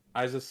thing,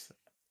 I just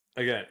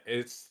again,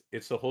 it's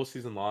a whole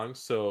season long.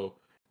 So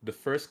the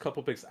first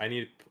couple picks, I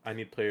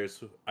need players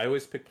who I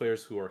always pick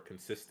players who are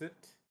consistent,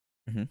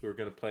 Hmm. who are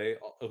gonna play,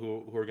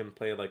 who are gonna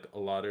play like a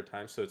lot of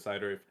time. So it's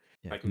either if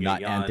Yeah, I can get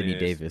not Anthony Giannis,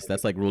 Davis.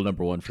 That's like rule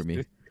number one for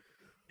me.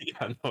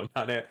 yeah, no,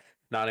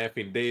 not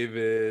Anthony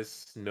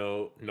Davis,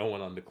 no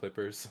one on the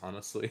Clippers,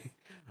 honestly.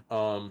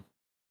 Um,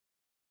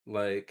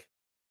 like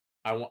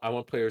I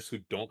want players who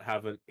don't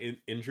have an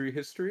injury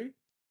history.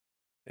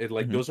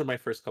 Like Hmm. those are my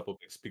first couple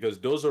picks because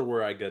those are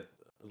where I get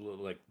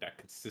like that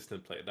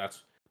consistent play.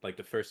 That's like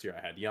the first year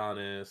I had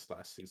Giannis.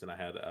 Last season I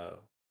had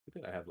who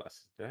did I have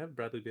last? Did I have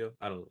Bradley Beal?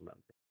 I don't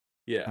remember.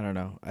 Yeah, I don't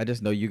know. I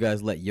just know you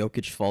guys let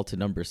Jokic fall to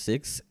number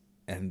 6,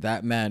 and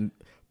that man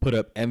put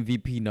up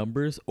MVP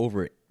numbers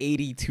over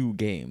 82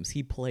 games.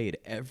 He played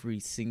every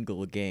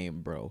single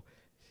game, bro.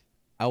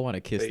 I want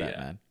to kiss but that yeah,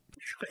 man.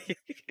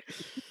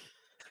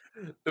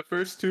 the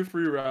first two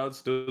free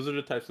rounds. Those are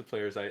the types of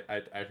players I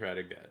try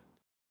to get.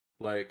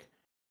 Like,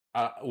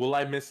 will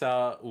I miss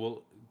out?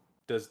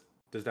 Does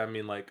does that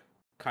mean like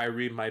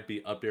Kyrie might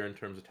be up there in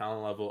terms of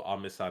talent level? I'll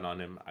miss out on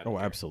him. I Oh, don't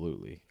care.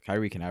 absolutely.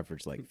 Kyrie can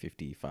average like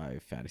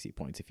 55 fantasy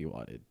points if you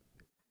wanted.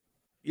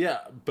 Yeah,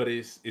 but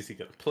is he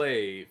gonna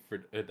play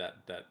for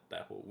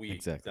that whole week?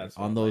 Exactly. That's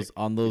what On I'm those like.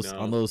 on You those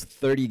on know, those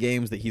 30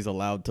 games that he's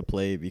allowed to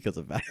play because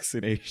of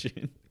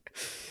vaccination.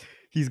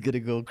 He's going to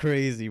go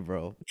crazy,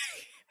 bro.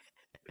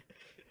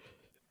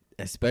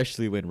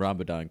 Especially when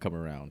Ramadan come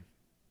around.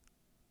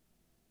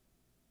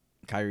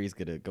 Kyrie's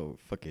going to go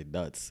fucking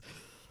nuts.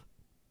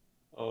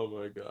 oh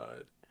my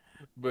god.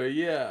 But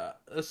yeah,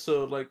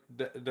 so like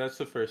that's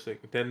the first thing.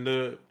 Then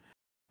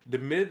the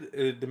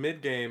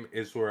mid game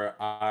is where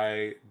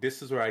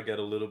this is where I get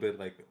a little bit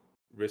like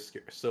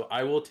riskier. So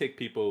I will take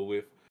people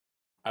with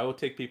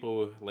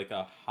like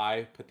a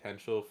high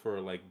potential for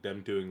like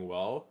them doing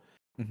well,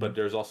 Hmm. but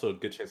there's also a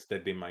good chance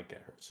that they might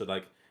get hurt. So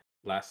like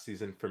last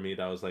season for me,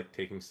 that was like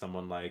taking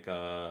someone like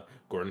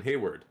Gordon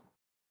Hayward,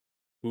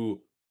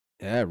 who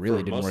Yeah, it for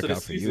really didn't most work of the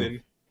out for you.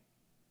 season,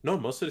 no,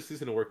 most of the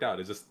season it worked out.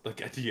 It's just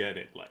like at the end,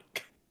 it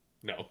like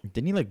no.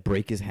 Didn't he like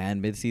break his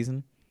hand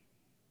mid-season?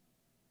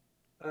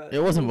 It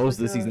It wasn't was most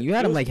of like the season. You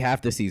had it him was like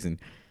half the season,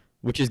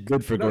 which is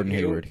good for no Gordon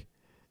Hayward.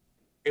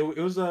 it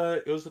was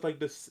like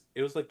this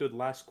it was like the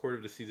last quarter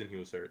of the season he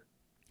was hurt.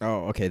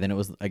 Oh, okay. Then it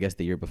was, I guess,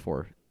 the year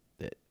before.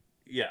 That,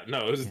 Yeah,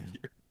 no, it was yeah.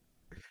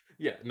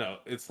 yeah, no,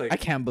 it's I like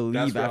can't believe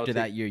that's where I'll after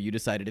take. that year you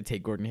decided to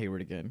take Gordon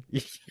Hayward again.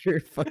 You're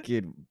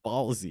fucking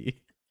ballsy.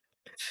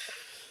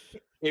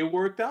 It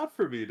worked out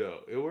for me though.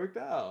 It worked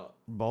out.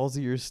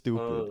 Ballsy or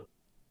stupid. Uh,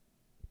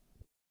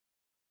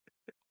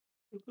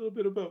 a little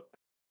bit about.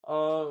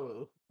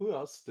 Who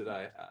else did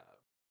I have?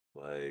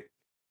 Like,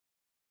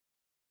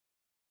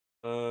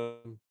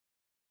 um,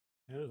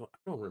 I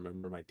don't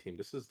remember my team.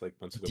 This is like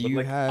months ago, Do but you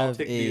like, I'll have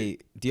take the a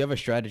do you have a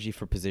strategy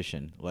for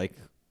position? Like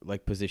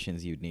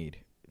positions you'd need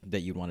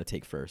that you'd want to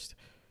take first?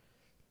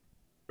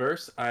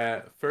 first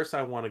I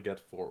want to get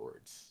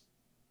forwards,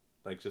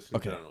 like just in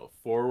Okay. general,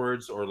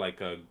 forwards or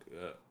like a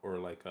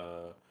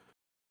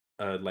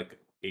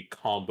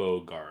combo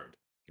guard,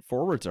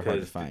 Forwards are hard to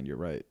because find, you're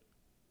right.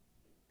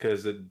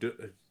 because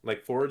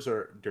like forwards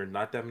there are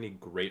not that many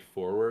great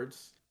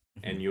forwards,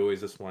 Hmm. and you always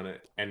just want to,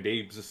 and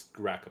they just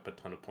rack up a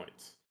ton of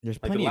points. There's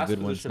Like the plenty of last good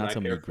ones, position not I so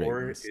many care great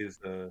for ones. is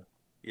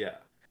yeah,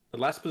 the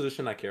last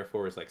position I care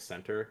for is like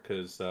center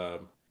because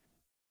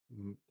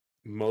m-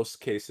 most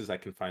cases I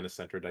can find a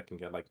center that can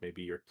get like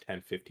maybe your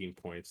 10, 15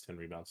 points, 10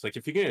 rebounds. Like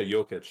if you get a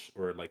Jokic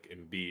or like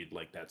Embiid,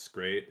 like that's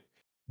great.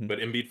 Mhm. But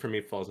Embiid for me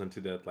falls into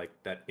that like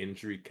that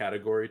injury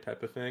category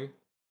type of thing.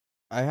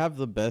 I have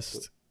the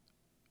best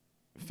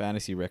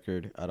fantasy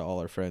record out of all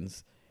our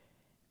friends,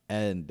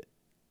 and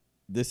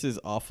this is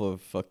off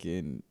of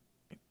fucking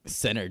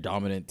center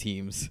dominant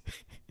teams.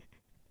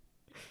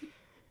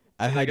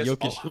 I And I had guess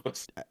all Jokic. of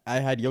us. I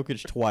had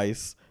Jokic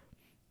twice.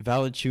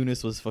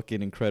 Valanciunas was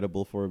fucking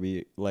incredible for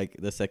me, like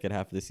the second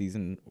half of the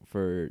season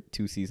for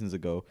 2 seasons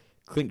ago.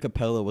 Clint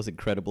Capella was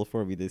incredible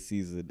for me this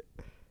season.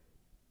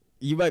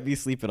 You might be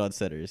sleeping on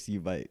centers.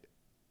 You might.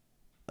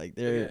 Like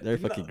Yeah, they're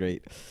fucking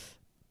great.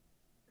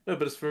 no,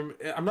 but it's from.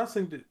 I'm not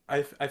saying that.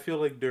 I feel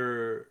like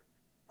they're,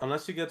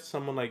 unless you get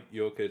someone like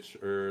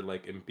Jokic or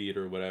like Embiid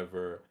or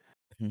whatever,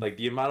 Mhm. like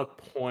the amount of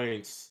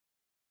points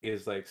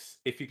is like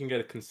if you can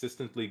get a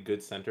consistently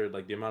good center,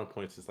 like the amount of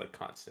points is like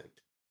constant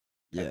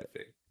type Yeah, of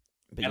thing.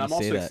 but And you I'm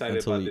say also that excited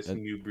until about this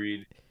new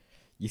breed.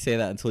 you say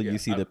that until Yeah, you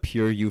see the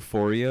pure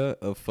euphoria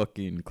of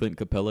fucking Clint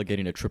Capella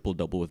getting a triple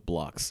double with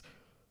blocks.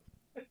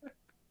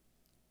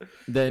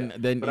 yeah,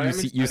 Then but I am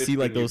you excited see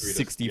for a like new those breed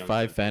of young 65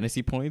 centers.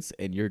 fantasy points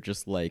and you're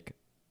just like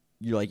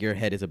your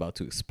head is about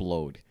to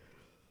explode.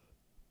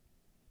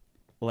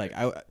 Like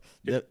I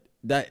Yeah.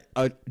 that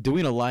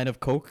doing a line of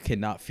coke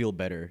cannot feel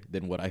better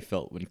than what I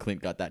felt when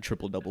Clint got that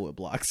triple double with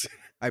blocks.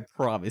 I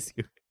promise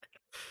you.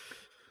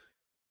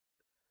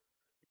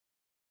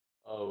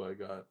 Oh my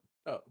god.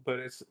 But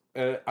it's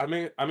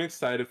I'm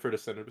excited for the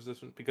center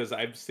position because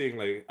I'm seeing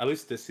like at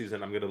least this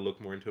season I'm gonna look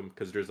more into him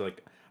because there's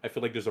like I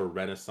feel like there's a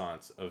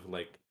renaissance of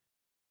like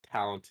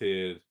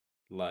talented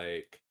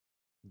like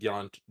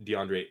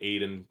DeAndre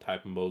Ayton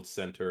type mode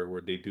center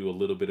where they do a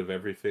little bit of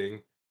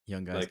everything.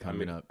 Young guys Like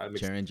coming up. I'm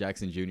Jaren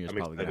Jackson Jr. is I'm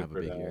probably gonna excited have a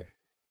for big that. year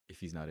if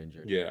he's not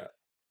injured. Yeah.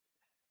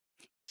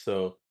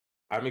 So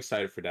I'm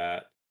excited for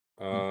that.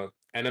 Mm.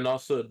 And then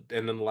also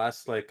and then the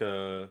last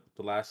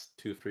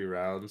 2-3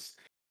 rounds,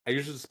 I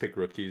usually just pick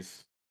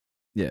rookies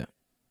Yeah.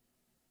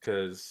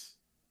 because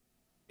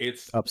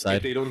it's Upside.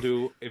 if they don't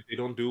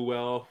do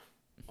well,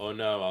 oh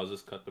no, I'll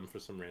just cut them for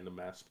some random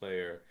mass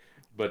player.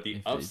 But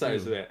the If they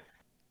upsides do. of that,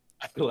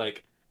 I feel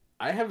like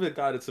I haven't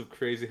gotten some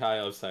crazy high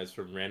upsides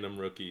from random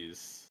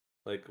rookies.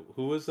 Like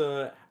who was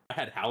I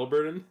had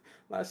Halliburton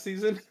last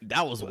season.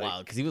 That was Like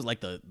wild because he was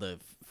like the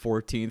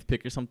 14th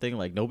pick or something.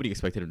 Like nobody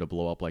expected him to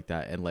blow up like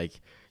that, and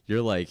like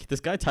you're like this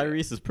guy yeah,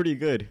 Tyrese is pretty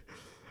good.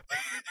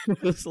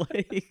 it was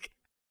like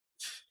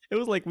it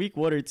was like week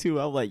 1 or 2.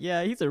 I'm like,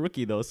 yeah, he's a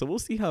rookie though, so we'll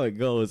see how it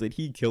goes. And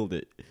he killed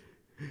it.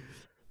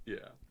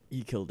 yeah.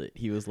 He killed it.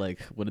 He was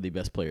like one of the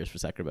best players for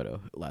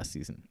Sacramento last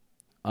season.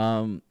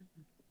 Um,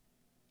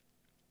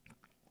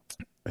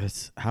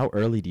 how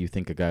early do you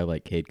think a guy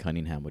like Cade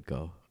Cunningham would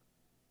go,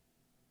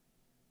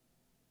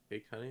 Hey,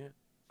 Cunningham.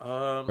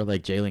 or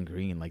like Jalen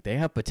Green? Like they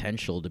have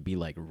potential to be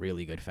like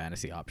really good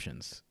fantasy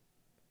options.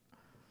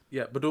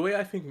 Yeah, but the way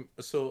I think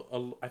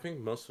so, I think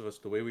most of us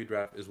the way we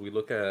draft is we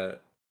look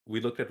at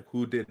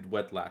who did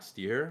what last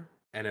year,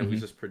 and then we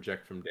Hmm. just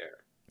project from there.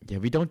 Yeah,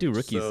 we don't do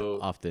rookies So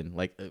often.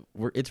 Like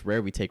it's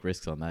rare we take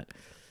risks on that.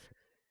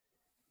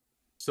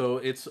 so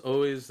it's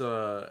always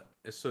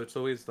it's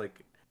always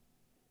like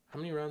how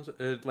many rounds?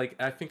 Like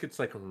I think it's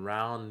like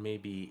round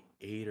maybe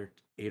eight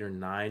or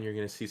nine. You're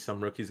gonna see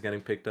some rookies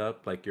getting picked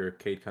up, like your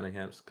Cade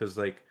Cunningham's, because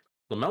like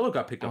Lamelo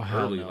got picked Oh up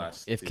hell early no!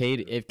 last season.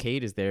 If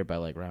Cade is there by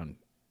like round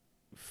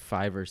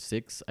 5 or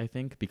 6, I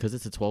think because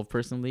it's a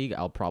 12-person league,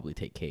 I'll probably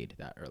take Cade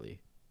that early.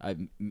 I,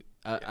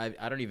 Yeah,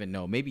 I don't even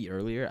know. Maybe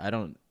earlier. I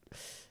don't.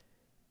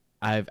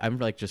 I'm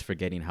like just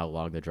forgetting how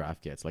long the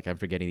draft gets. Like I'm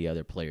forgetting the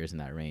other players in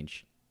that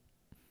range.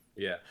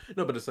 yeah.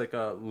 No, but it's like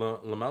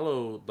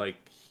Lamelo,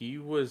 like he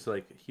was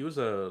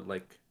a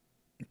like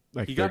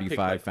Like he got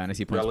picked 35 like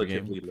fantasy points per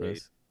game relatively for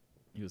late. us.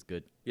 He was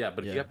good. Yeah,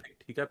 but Yeah,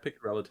 he got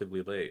picked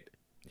relatively late.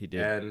 he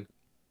did. And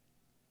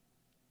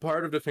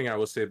part of the thing I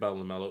will say about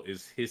Lamelo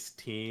is his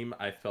team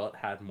I felt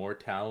had more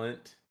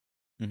talent.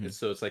 Hmm. And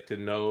so it's like to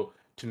know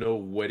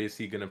what is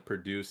he gonna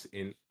produce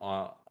in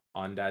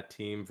on that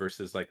team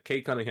versus like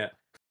Kate Cunningham,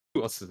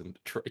 who else is in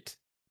Detroit?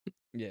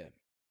 Yeah.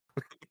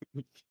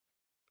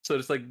 So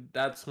it's like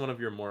that's one of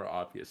your more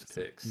obvious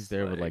So he's picks.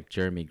 there with Like like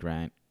Jeremy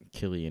Grant,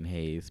 Killian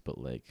Hayes, but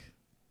like,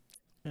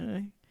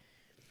 eh.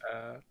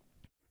 uh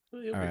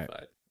he'll All be right.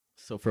 fine.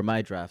 So for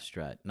my draft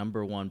strat,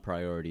 number one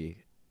priority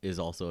is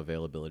also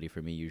availability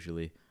for me.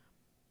 Usually,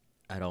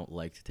 I don't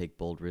like to take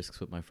bold risks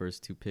with my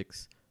first 2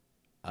 picks.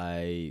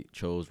 I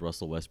chose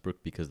Russell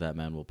Westbrook because that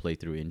man will play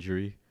through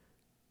injury,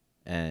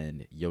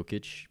 and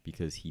Jokic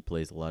because he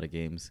plays a lot of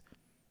games.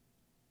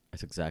 I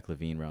took Zach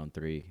Levine round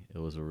 3. It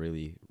was a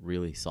really,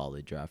 really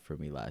solid draft for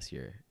me last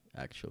year.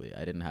 Actually,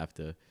 I didn't have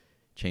to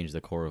change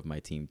the core of my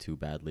team too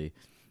badly.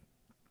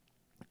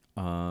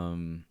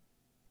 Um,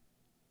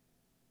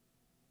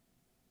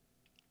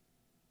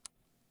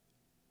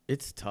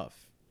 it's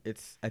tough.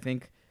 It's I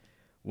think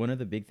one of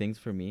the big things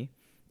for me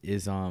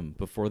is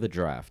before the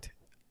draft,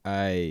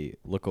 I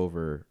look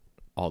over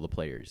all the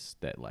players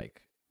that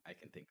like I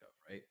can think of,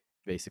 right?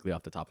 Basically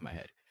off the top of my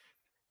head.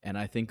 And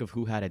I think of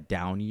who had a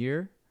down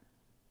year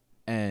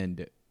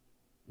and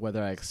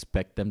whether I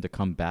expect them to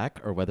come back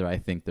or whether I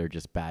think they're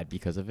just bad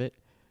because of it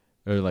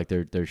or like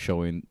they're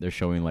showing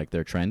like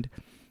their trend.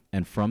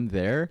 And from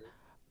there,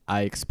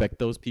 I expect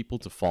those people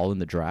to fall in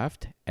the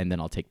draft and then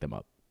I'll take them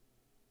up.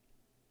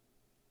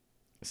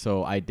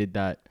 So I did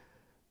that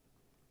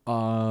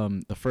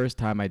the first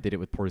time I did it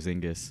with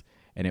Porzingis,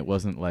 and it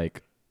wasn't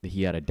like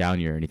he had a down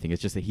year or anything.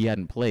 It's just that he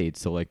hadn't played,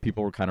 so like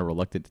people were kind of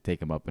reluctant to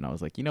take him up, and I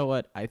was like, you know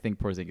what? I think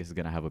Porzingis is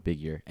gonna have a big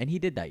year, and he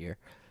did that year.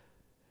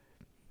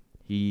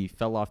 He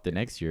fell off the Yeah.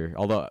 next year,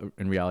 although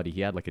in reality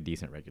he had like a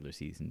decent regular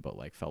season, but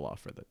like fell off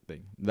for the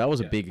thing. That was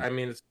a Yeah. big. I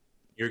mean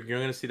you're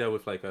gonna see that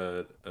with like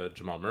a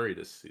Jamal Murray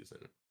this season,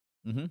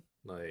 Mm-hmm.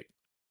 like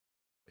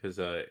because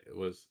it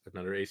was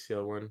another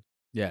ACL one.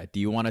 Yeah. Do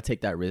you want to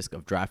take that risk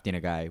of drafting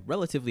a guy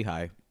relatively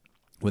high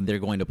when they're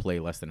going to play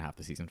less than half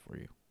the season for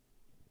you?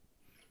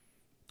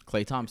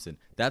 Klay Thompson.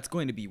 That's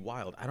going to be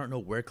wild. I don't know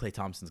where Klay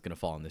Thompson's going to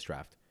fall in this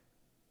draft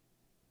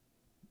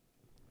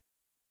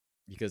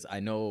because I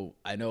know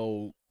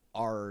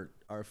our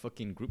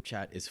fucking group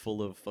chat is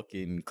full of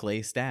fucking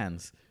Klay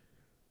stans.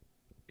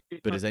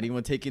 But is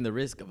anyone taking the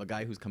risk of a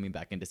guy who's coming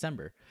back in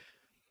December?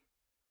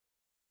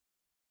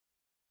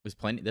 There's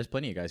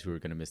plenty of guys who are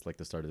going to miss like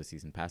the start of the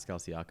season. Pascal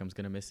Siakam's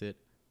going to miss it.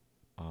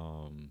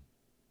 Um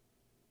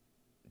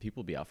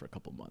People will be out for a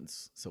couple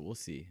months. So we'll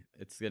see.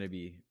 It's going to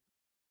be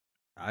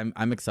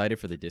I'm excited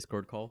for the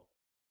Discord call.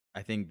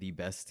 I think the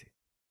best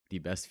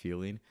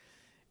feeling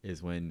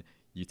is when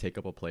you take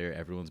up a player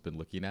everyone's been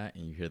looking at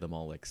and you hear them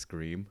all like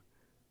scream.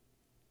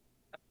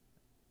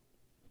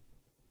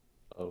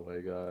 Oh my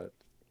god.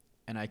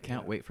 And I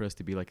can't Yeah. wait for us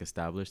to be like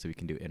established so we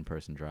can do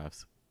in-person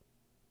drafts.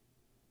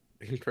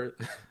 In per-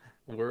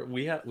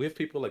 we have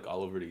people like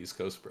all over the East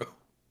Coast, bro.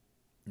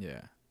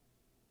 Yeah.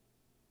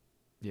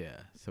 Yeah.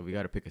 So we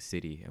got to pick a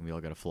city and we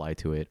all got to fly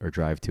to it or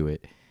drive to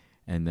it.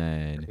 And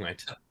then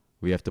Right.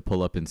 we have to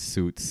pull up in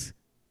suits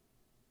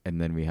and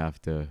then we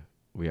have to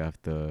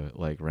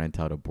like rent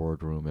out a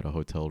boardroom at a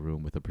hotel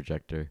room with a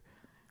projector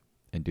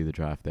and do the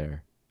draft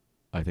there.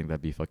 I think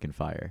that'd be fucking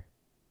fire.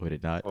 Would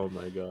it not? Oh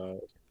my god.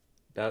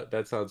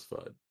 That sounds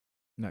fun.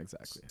 No,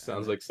 exactly. And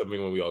Sounds like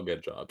something when we all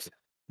get jobs.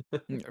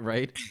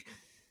 right?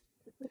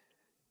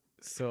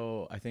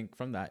 So I think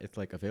from that it's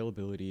like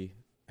availability,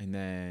 and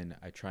then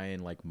I try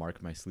and like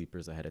mark my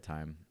sleepers ahead of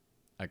time.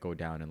 I go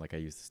down and like I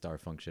use the star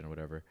function or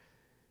whatever.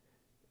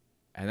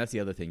 And that's the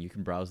other thing. You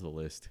can browse the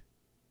list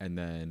and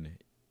then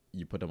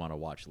you put them on a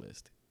watch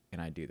list.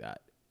 And I do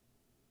that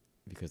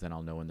because then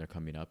I'll know when they're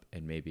coming up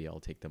and maybe I'll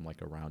take them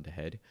like a round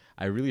ahead.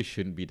 I really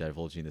shouldn't be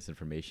divulging this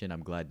information.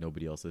 I'm glad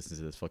nobody else listens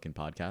to this fucking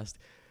podcast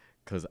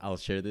because I'll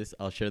share this.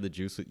 I'll share the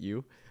juice with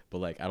you. But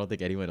like, I don't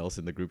think anyone else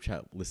in the group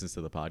chat listens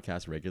to the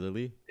podcast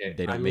regularly. Yeah,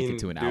 They I don't make it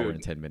to mean, an hour and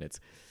dude, 10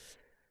 minutes.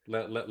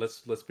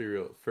 let's be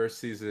real. First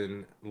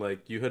season,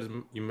 like you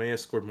may have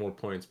scored more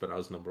points, but I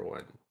was number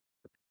one.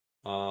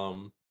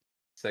 Um,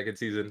 Second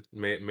season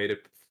made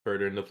it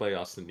further in the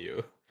playoffs than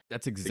you.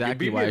 That's Like you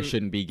exactly beat me why I in.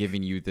 shouldn't be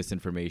giving you this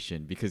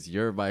information because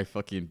you're my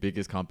fucking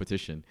biggest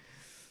competition.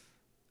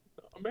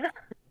 Oh, man.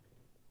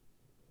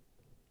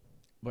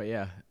 But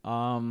yeah,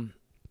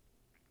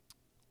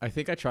 I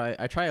think I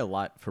try a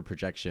lot for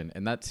projection,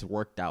 and that's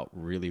worked out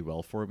really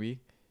well for me.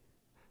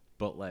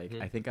 But like,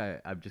 Mhm. I think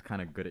I'm just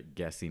kind of good at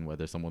guessing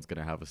whether someone's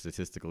gonna have a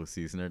statistical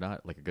season or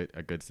not, like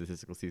a good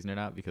statistical season or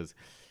not, because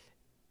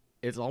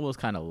it's almost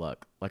kind of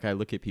luck. Like I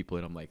look at people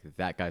and I'm like,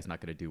 that guy's not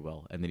gonna do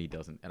well, and then he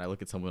doesn't, and I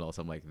look at someone else,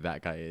 I'm like,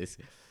 that guy is.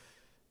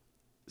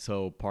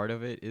 So part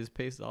of it is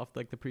based off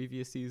like the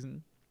previous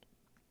season.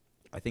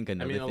 I think I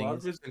another mean, a thing lot of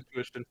is it's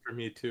intuition for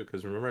me too.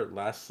 Because remember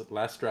last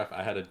draft,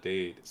 I had a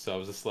date, so I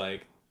was just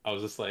like,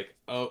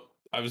 oh,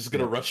 I was just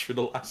gonna yeah, rush for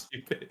the last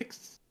few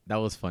picks. that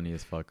was funny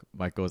as fuck.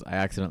 Mike goes, I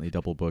accidentally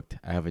double booked.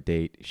 I have a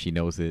date. She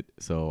knows it,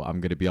 so I'm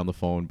gonna be on the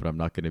phone, but I'm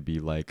not gonna be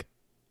like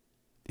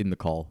in the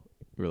call.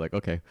 We were like,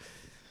 okay.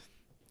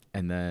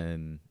 And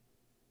then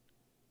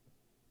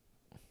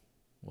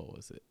what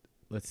was it?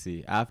 Let's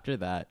see. After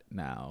that,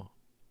 now,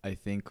 I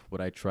think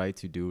what I try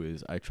to do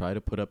is I try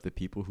to put up the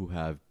people who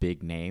have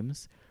big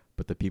names,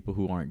 but the people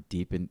who aren't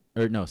deep in,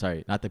 or no,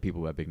 sorry, not the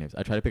people who have big names.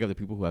 I try to pick up the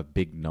people who have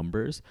big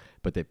numbers,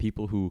 but the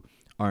people who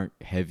aren't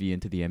heavy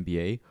into the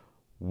NBA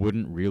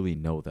wouldn't really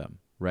know them,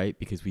 right?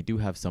 Because we do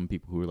have some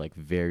people who are like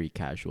very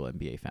casual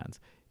NBA fans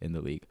in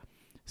the league.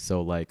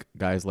 So like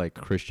guys like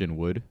Christian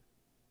Wood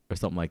or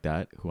something like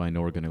that, who I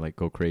know are gonna like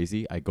go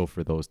crazy, I go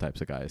for those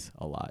types of guys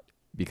a lot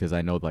because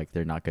I know like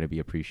they're not gonna be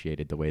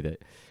appreciated the way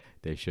that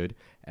they should,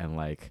 and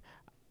like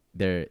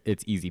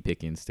it's easy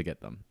pickings to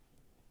get them.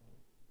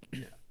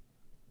 Yeah.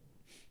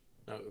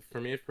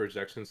 For me,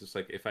 projections, it's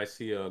like if I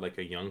see a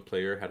young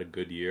player had a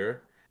good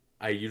year,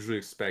 I usually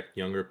expect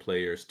younger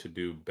players to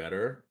do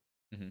better.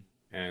 Mm-hmm.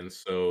 And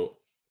so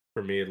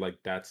for me, like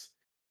that's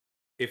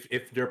if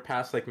they're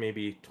past like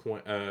maybe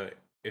 20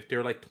 if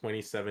they're like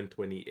 27,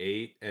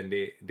 28, and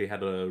they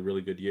had a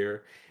really good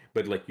year,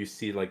 but like you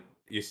see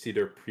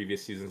their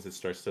previous seasons, it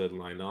starts to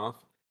line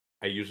off.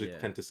 I usually Yeah,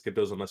 tend to skip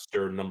those unless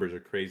their numbers are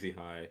crazy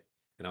high.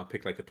 And I'll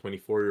pick like a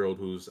 24-year-old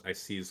who's I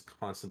see is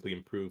constantly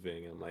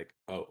improving, and I'm like,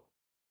 oh,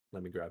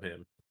 let me grab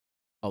him.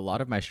 a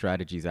lot of my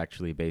strategy is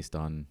actually based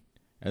on,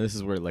 and this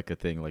is where like a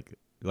thing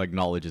like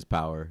knowledge is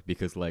power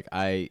because like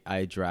I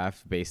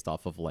draft based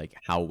off of like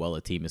how well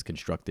a team is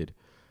constructed.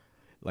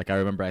 Like I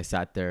remember I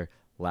sat there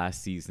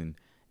last season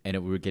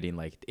and we were getting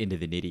like into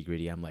the nitty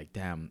gritty. I'm like,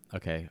 damn,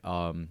 okay.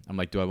 I'm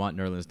like, do I want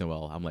Nerlens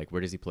Noel? I'm like,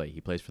 where does he play?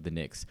 He plays for the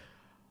Knicks.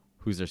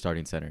 Who's their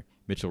starting center?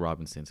 Mitchell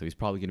Robinson. So he's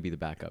probably going to be the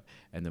backup.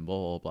 And then blah,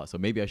 blah, blah. So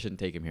maybe I shouldn't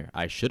take him here.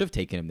 I should have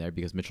taken him there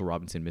because Mitchell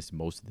Robinson missed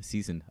most of the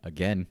season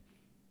again.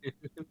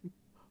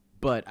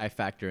 But I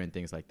factor in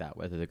things like that,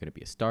 whether they're going to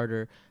be a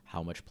starter,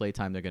 how much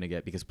playtime they're going to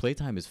get, because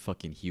playtime is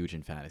fucking huge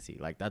in fantasy.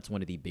 Like, that's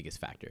one of the biggest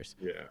factors.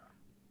 Yeah.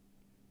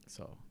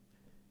 So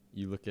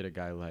you look at a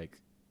guy like,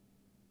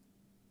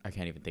 I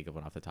can't even think of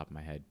one off the top of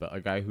my head, but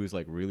a guy who's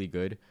like really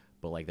good,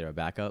 but like they're a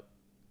backup,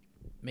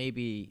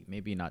 maybe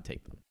not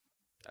take them.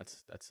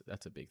 That's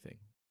a big thing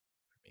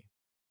for me.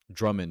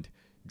 Drummond.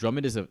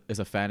 Drummond is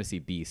a fantasy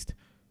beast.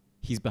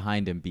 He's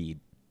behind Embiid.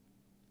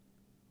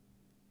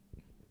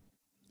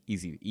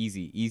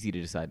 Easy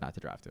to decide not to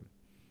draft him.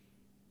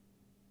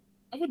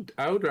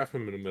 I would draft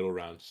him in the middle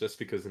rounds just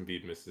because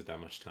Embiid misses that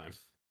much time.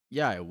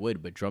 Yeah, I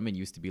would, but Drummond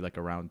used to be like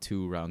a round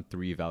 2, round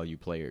 3 value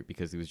player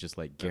because he was just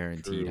like That's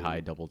guaranteed true.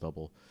 high double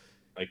double,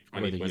 Like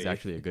whether he's 2020.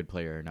 actually a good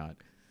player or not.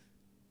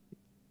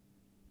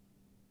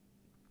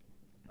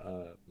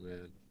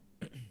 Man.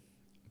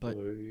 But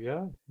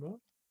Yeah. Well,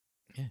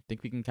 yeah, I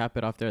think we can cap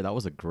it off there. That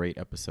was a great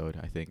episode.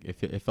 I think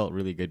it felt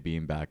really good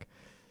being back.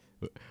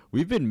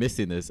 We've been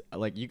missing this.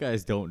 Like, you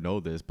guys don't know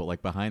this, but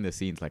like behind the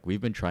scenes, like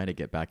we've been trying to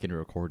get back into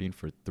recording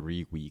for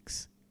 3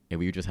 weeks, and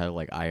we just had to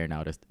like iron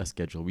out a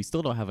schedule. We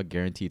still don't have a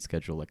guaranteed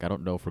schedule. Like, I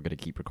don't know if we're gonna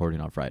keep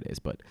recording on Fridays,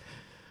 but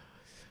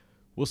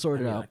we'll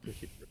sort it out.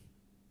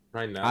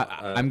 right now,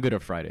 I'm good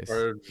at Fridays.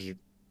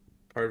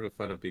 part of the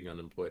fun of being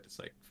unemployed is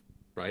like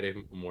Friday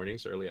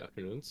mornings, early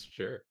afternoons.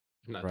 Sure,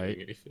 I'm not Right.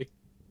 doing anything.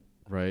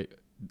 Right.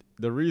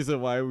 The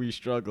reason why we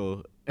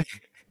struggle,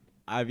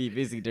 I be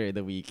busy during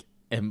the week,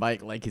 and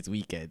Mike like his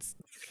weekends.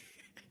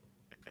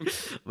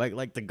 Mike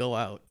like to go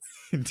out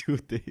and do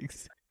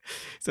things.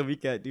 So we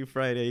can't do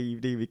Friday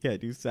evening, we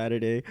can't do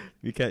Saturday,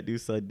 we can't do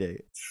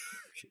Sunday.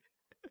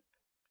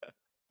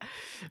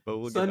 But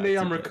we'll Sunday,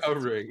 get back I'm to that.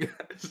 recovering. Yeah.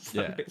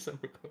 Sundays, I'm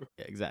recovering.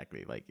 Yeah,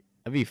 exactly. Like,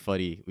 it'd be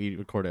funny. We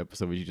record an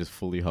episode where you just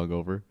fully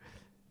hungover.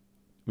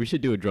 We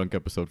should do a drunk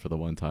episode for the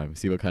one time.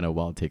 See what kind of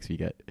wild takes we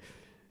get.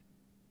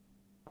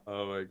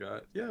 Oh my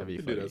god. Yeah, That'd we be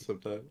can do funny. that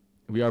sometime.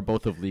 We are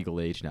both of legal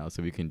age now,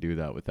 so we can do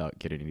that without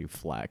getting any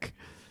flack.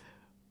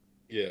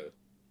 Yeah.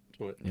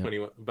 Yep.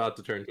 21, about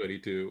to turn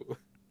 22.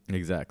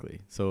 Exactly.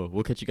 So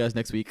we'll catch you guys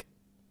next week.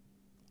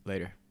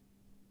 Later.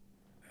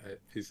 All right,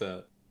 peace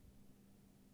out.